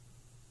like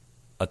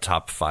a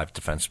top 5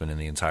 defenseman in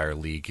the entire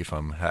league if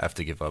I have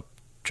to give up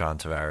John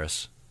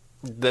Tavares.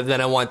 Then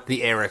I want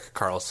the Eric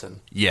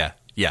Carlson. Yeah.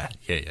 Yeah,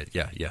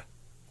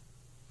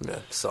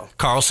 so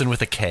Carlson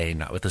with a K,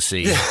 not with a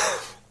C.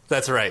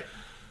 That's right.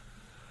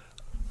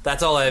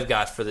 That's all I've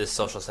got for this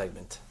social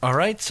segment. All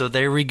right, so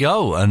there we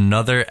go.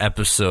 Another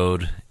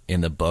episode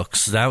in the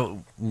books.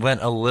 That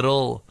went a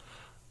little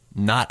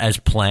not as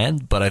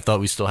planned, but I thought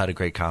we still had a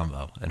great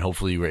combo, and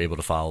hopefully you were able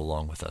to follow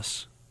along with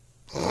us.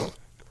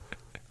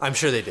 I'm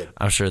sure they did.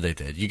 I'm sure they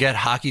did. You get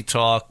hockey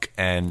talk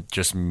and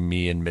just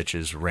me and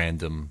Mitch's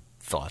random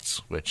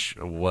thoughts, which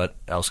what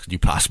else could you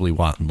possibly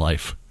want in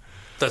life?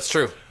 That's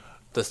true.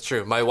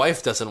 My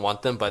wife doesn't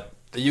want them, but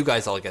you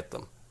guys all get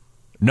them.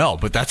 No,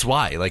 but that's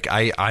why. Like,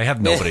 I have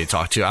nobody to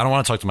talk to. I don't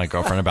want to talk to my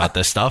girlfriend about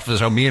this stuff.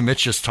 So me and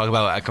Mitch just talk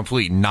about a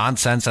complete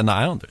nonsense and the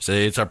Islanders.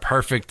 It's a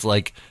perfect,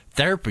 like,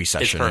 therapy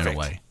session in a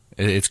way.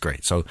 It's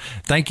great. So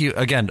thank you.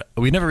 Again,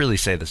 we never really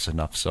say this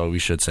enough, so we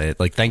should say it.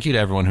 Like, thank you to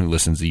everyone who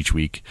listens each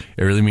week.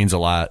 It really means a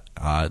lot.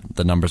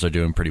 The numbers are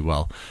doing pretty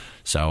well.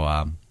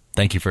 So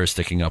thank you for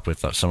sticking up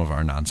with some of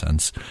our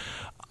nonsense.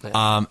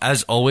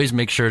 As always,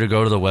 make sure to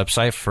go to the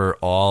website for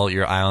all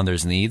your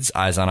Islanders needs,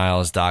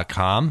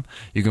 eyesoniles.com.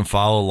 You can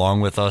follow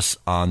along with us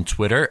on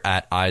Twitter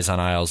at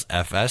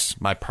eyesonilesfs.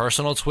 My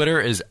personal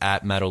Twitter is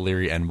at Matt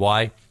O'Leary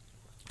NY.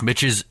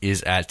 Mitch's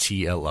is at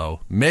TLO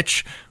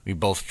Mitch. We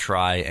both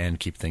try and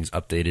keep things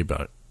updated,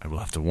 but I will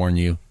have to warn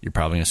you, you're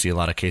probably going to see a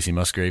lot of Casey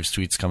Musgraves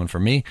tweets coming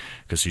from me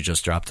because he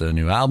just dropped a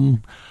new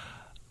album.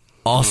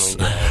 Also,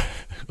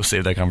 we'll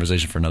save that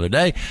conversation for another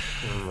day.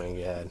 Oh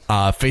my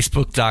God.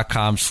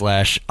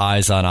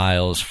 Facebook.com/Eyes on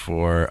Isles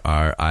for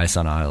our Eyes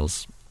on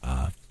Isles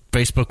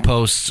Facebook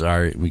posts.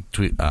 We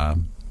tweet,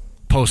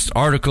 post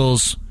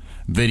articles,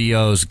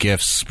 videos,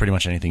 GIFs, pretty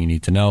much anything you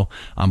need to know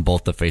on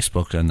both the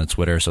Facebook and the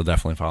Twitter. So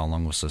definitely follow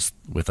along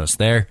with us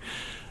there.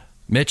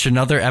 Mitch,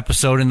 another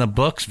episode in the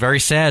books. Very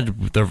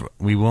sad.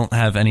 We won't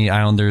have any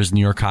Islanders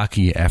New York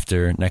hockey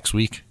after next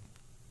week.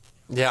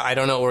 Yeah, I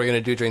don't know what we're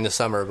going to do during the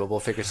summer, but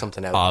we'll figure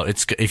something out.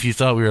 If you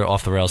thought we were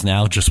off the rails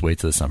now, just wait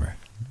till the summer.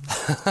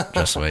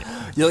 Just wait.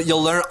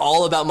 You'll learn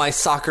all about my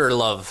soccer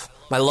love.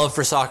 My love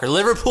for soccer.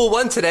 Liverpool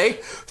won today,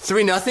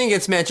 3-0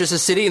 against Manchester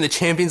City in the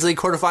Champions League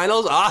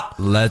quarterfinals.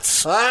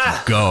 Let's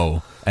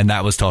go. And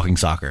that was talking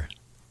soccer.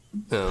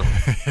 Oh.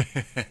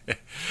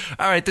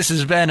 All right, this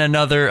has been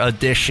another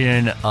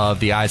edition of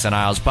the Eyes on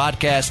Isles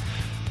podcast.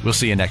 We'll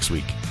see you next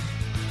week.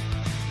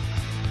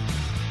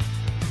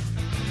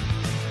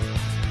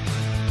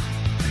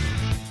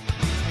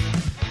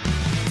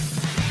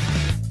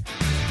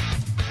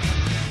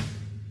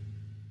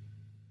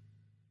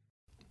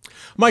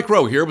 Mike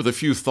Rowe here with a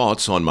few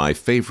thoughts on my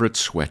favorite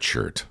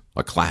sweatshirt,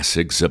 a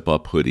classic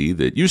zip-up hoodie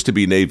that used to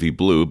be navy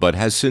blue but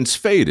has since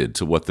faded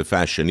to what the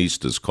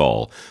fashionistas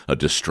call a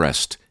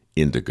distressed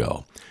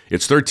indigo.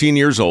 It's 13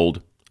 years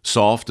old,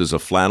 soft as a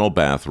flannel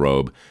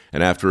bathrobe,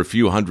 and after a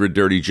few hundred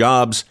dirty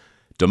jobs,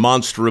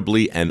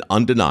 demonstrably and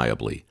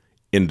undeniably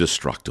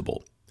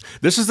indestructible.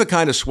 This is the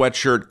kind of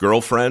sweatshirt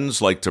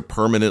girlfriends like to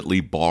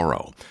permanently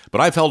borrow,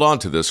 but I've held on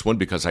to this one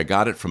because I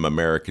got it from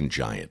American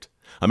Giant.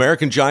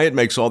 American Giant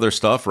makes all their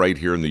stuff right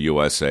here in the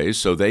USA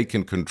so they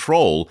can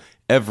control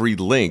every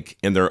link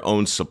in their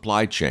own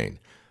supply chain.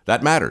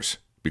 That matters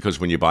because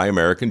when you buy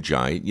American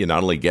Giant, you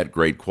not only get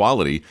great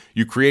quality,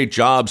 you create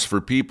jobs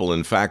for people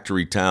in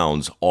factory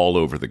towns all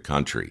over the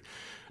country.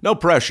 No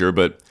pressure,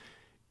 but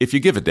if you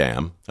give a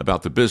damn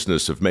about the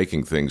business of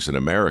making things in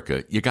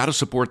America, you got to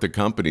support the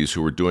companies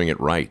who are doing it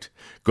right.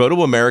 Go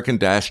to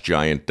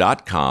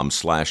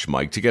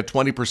american-giant.com/Mike to get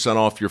 20%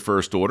 off your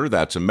first order.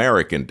 That's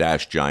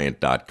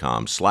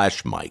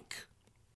american-giant.com/Mike.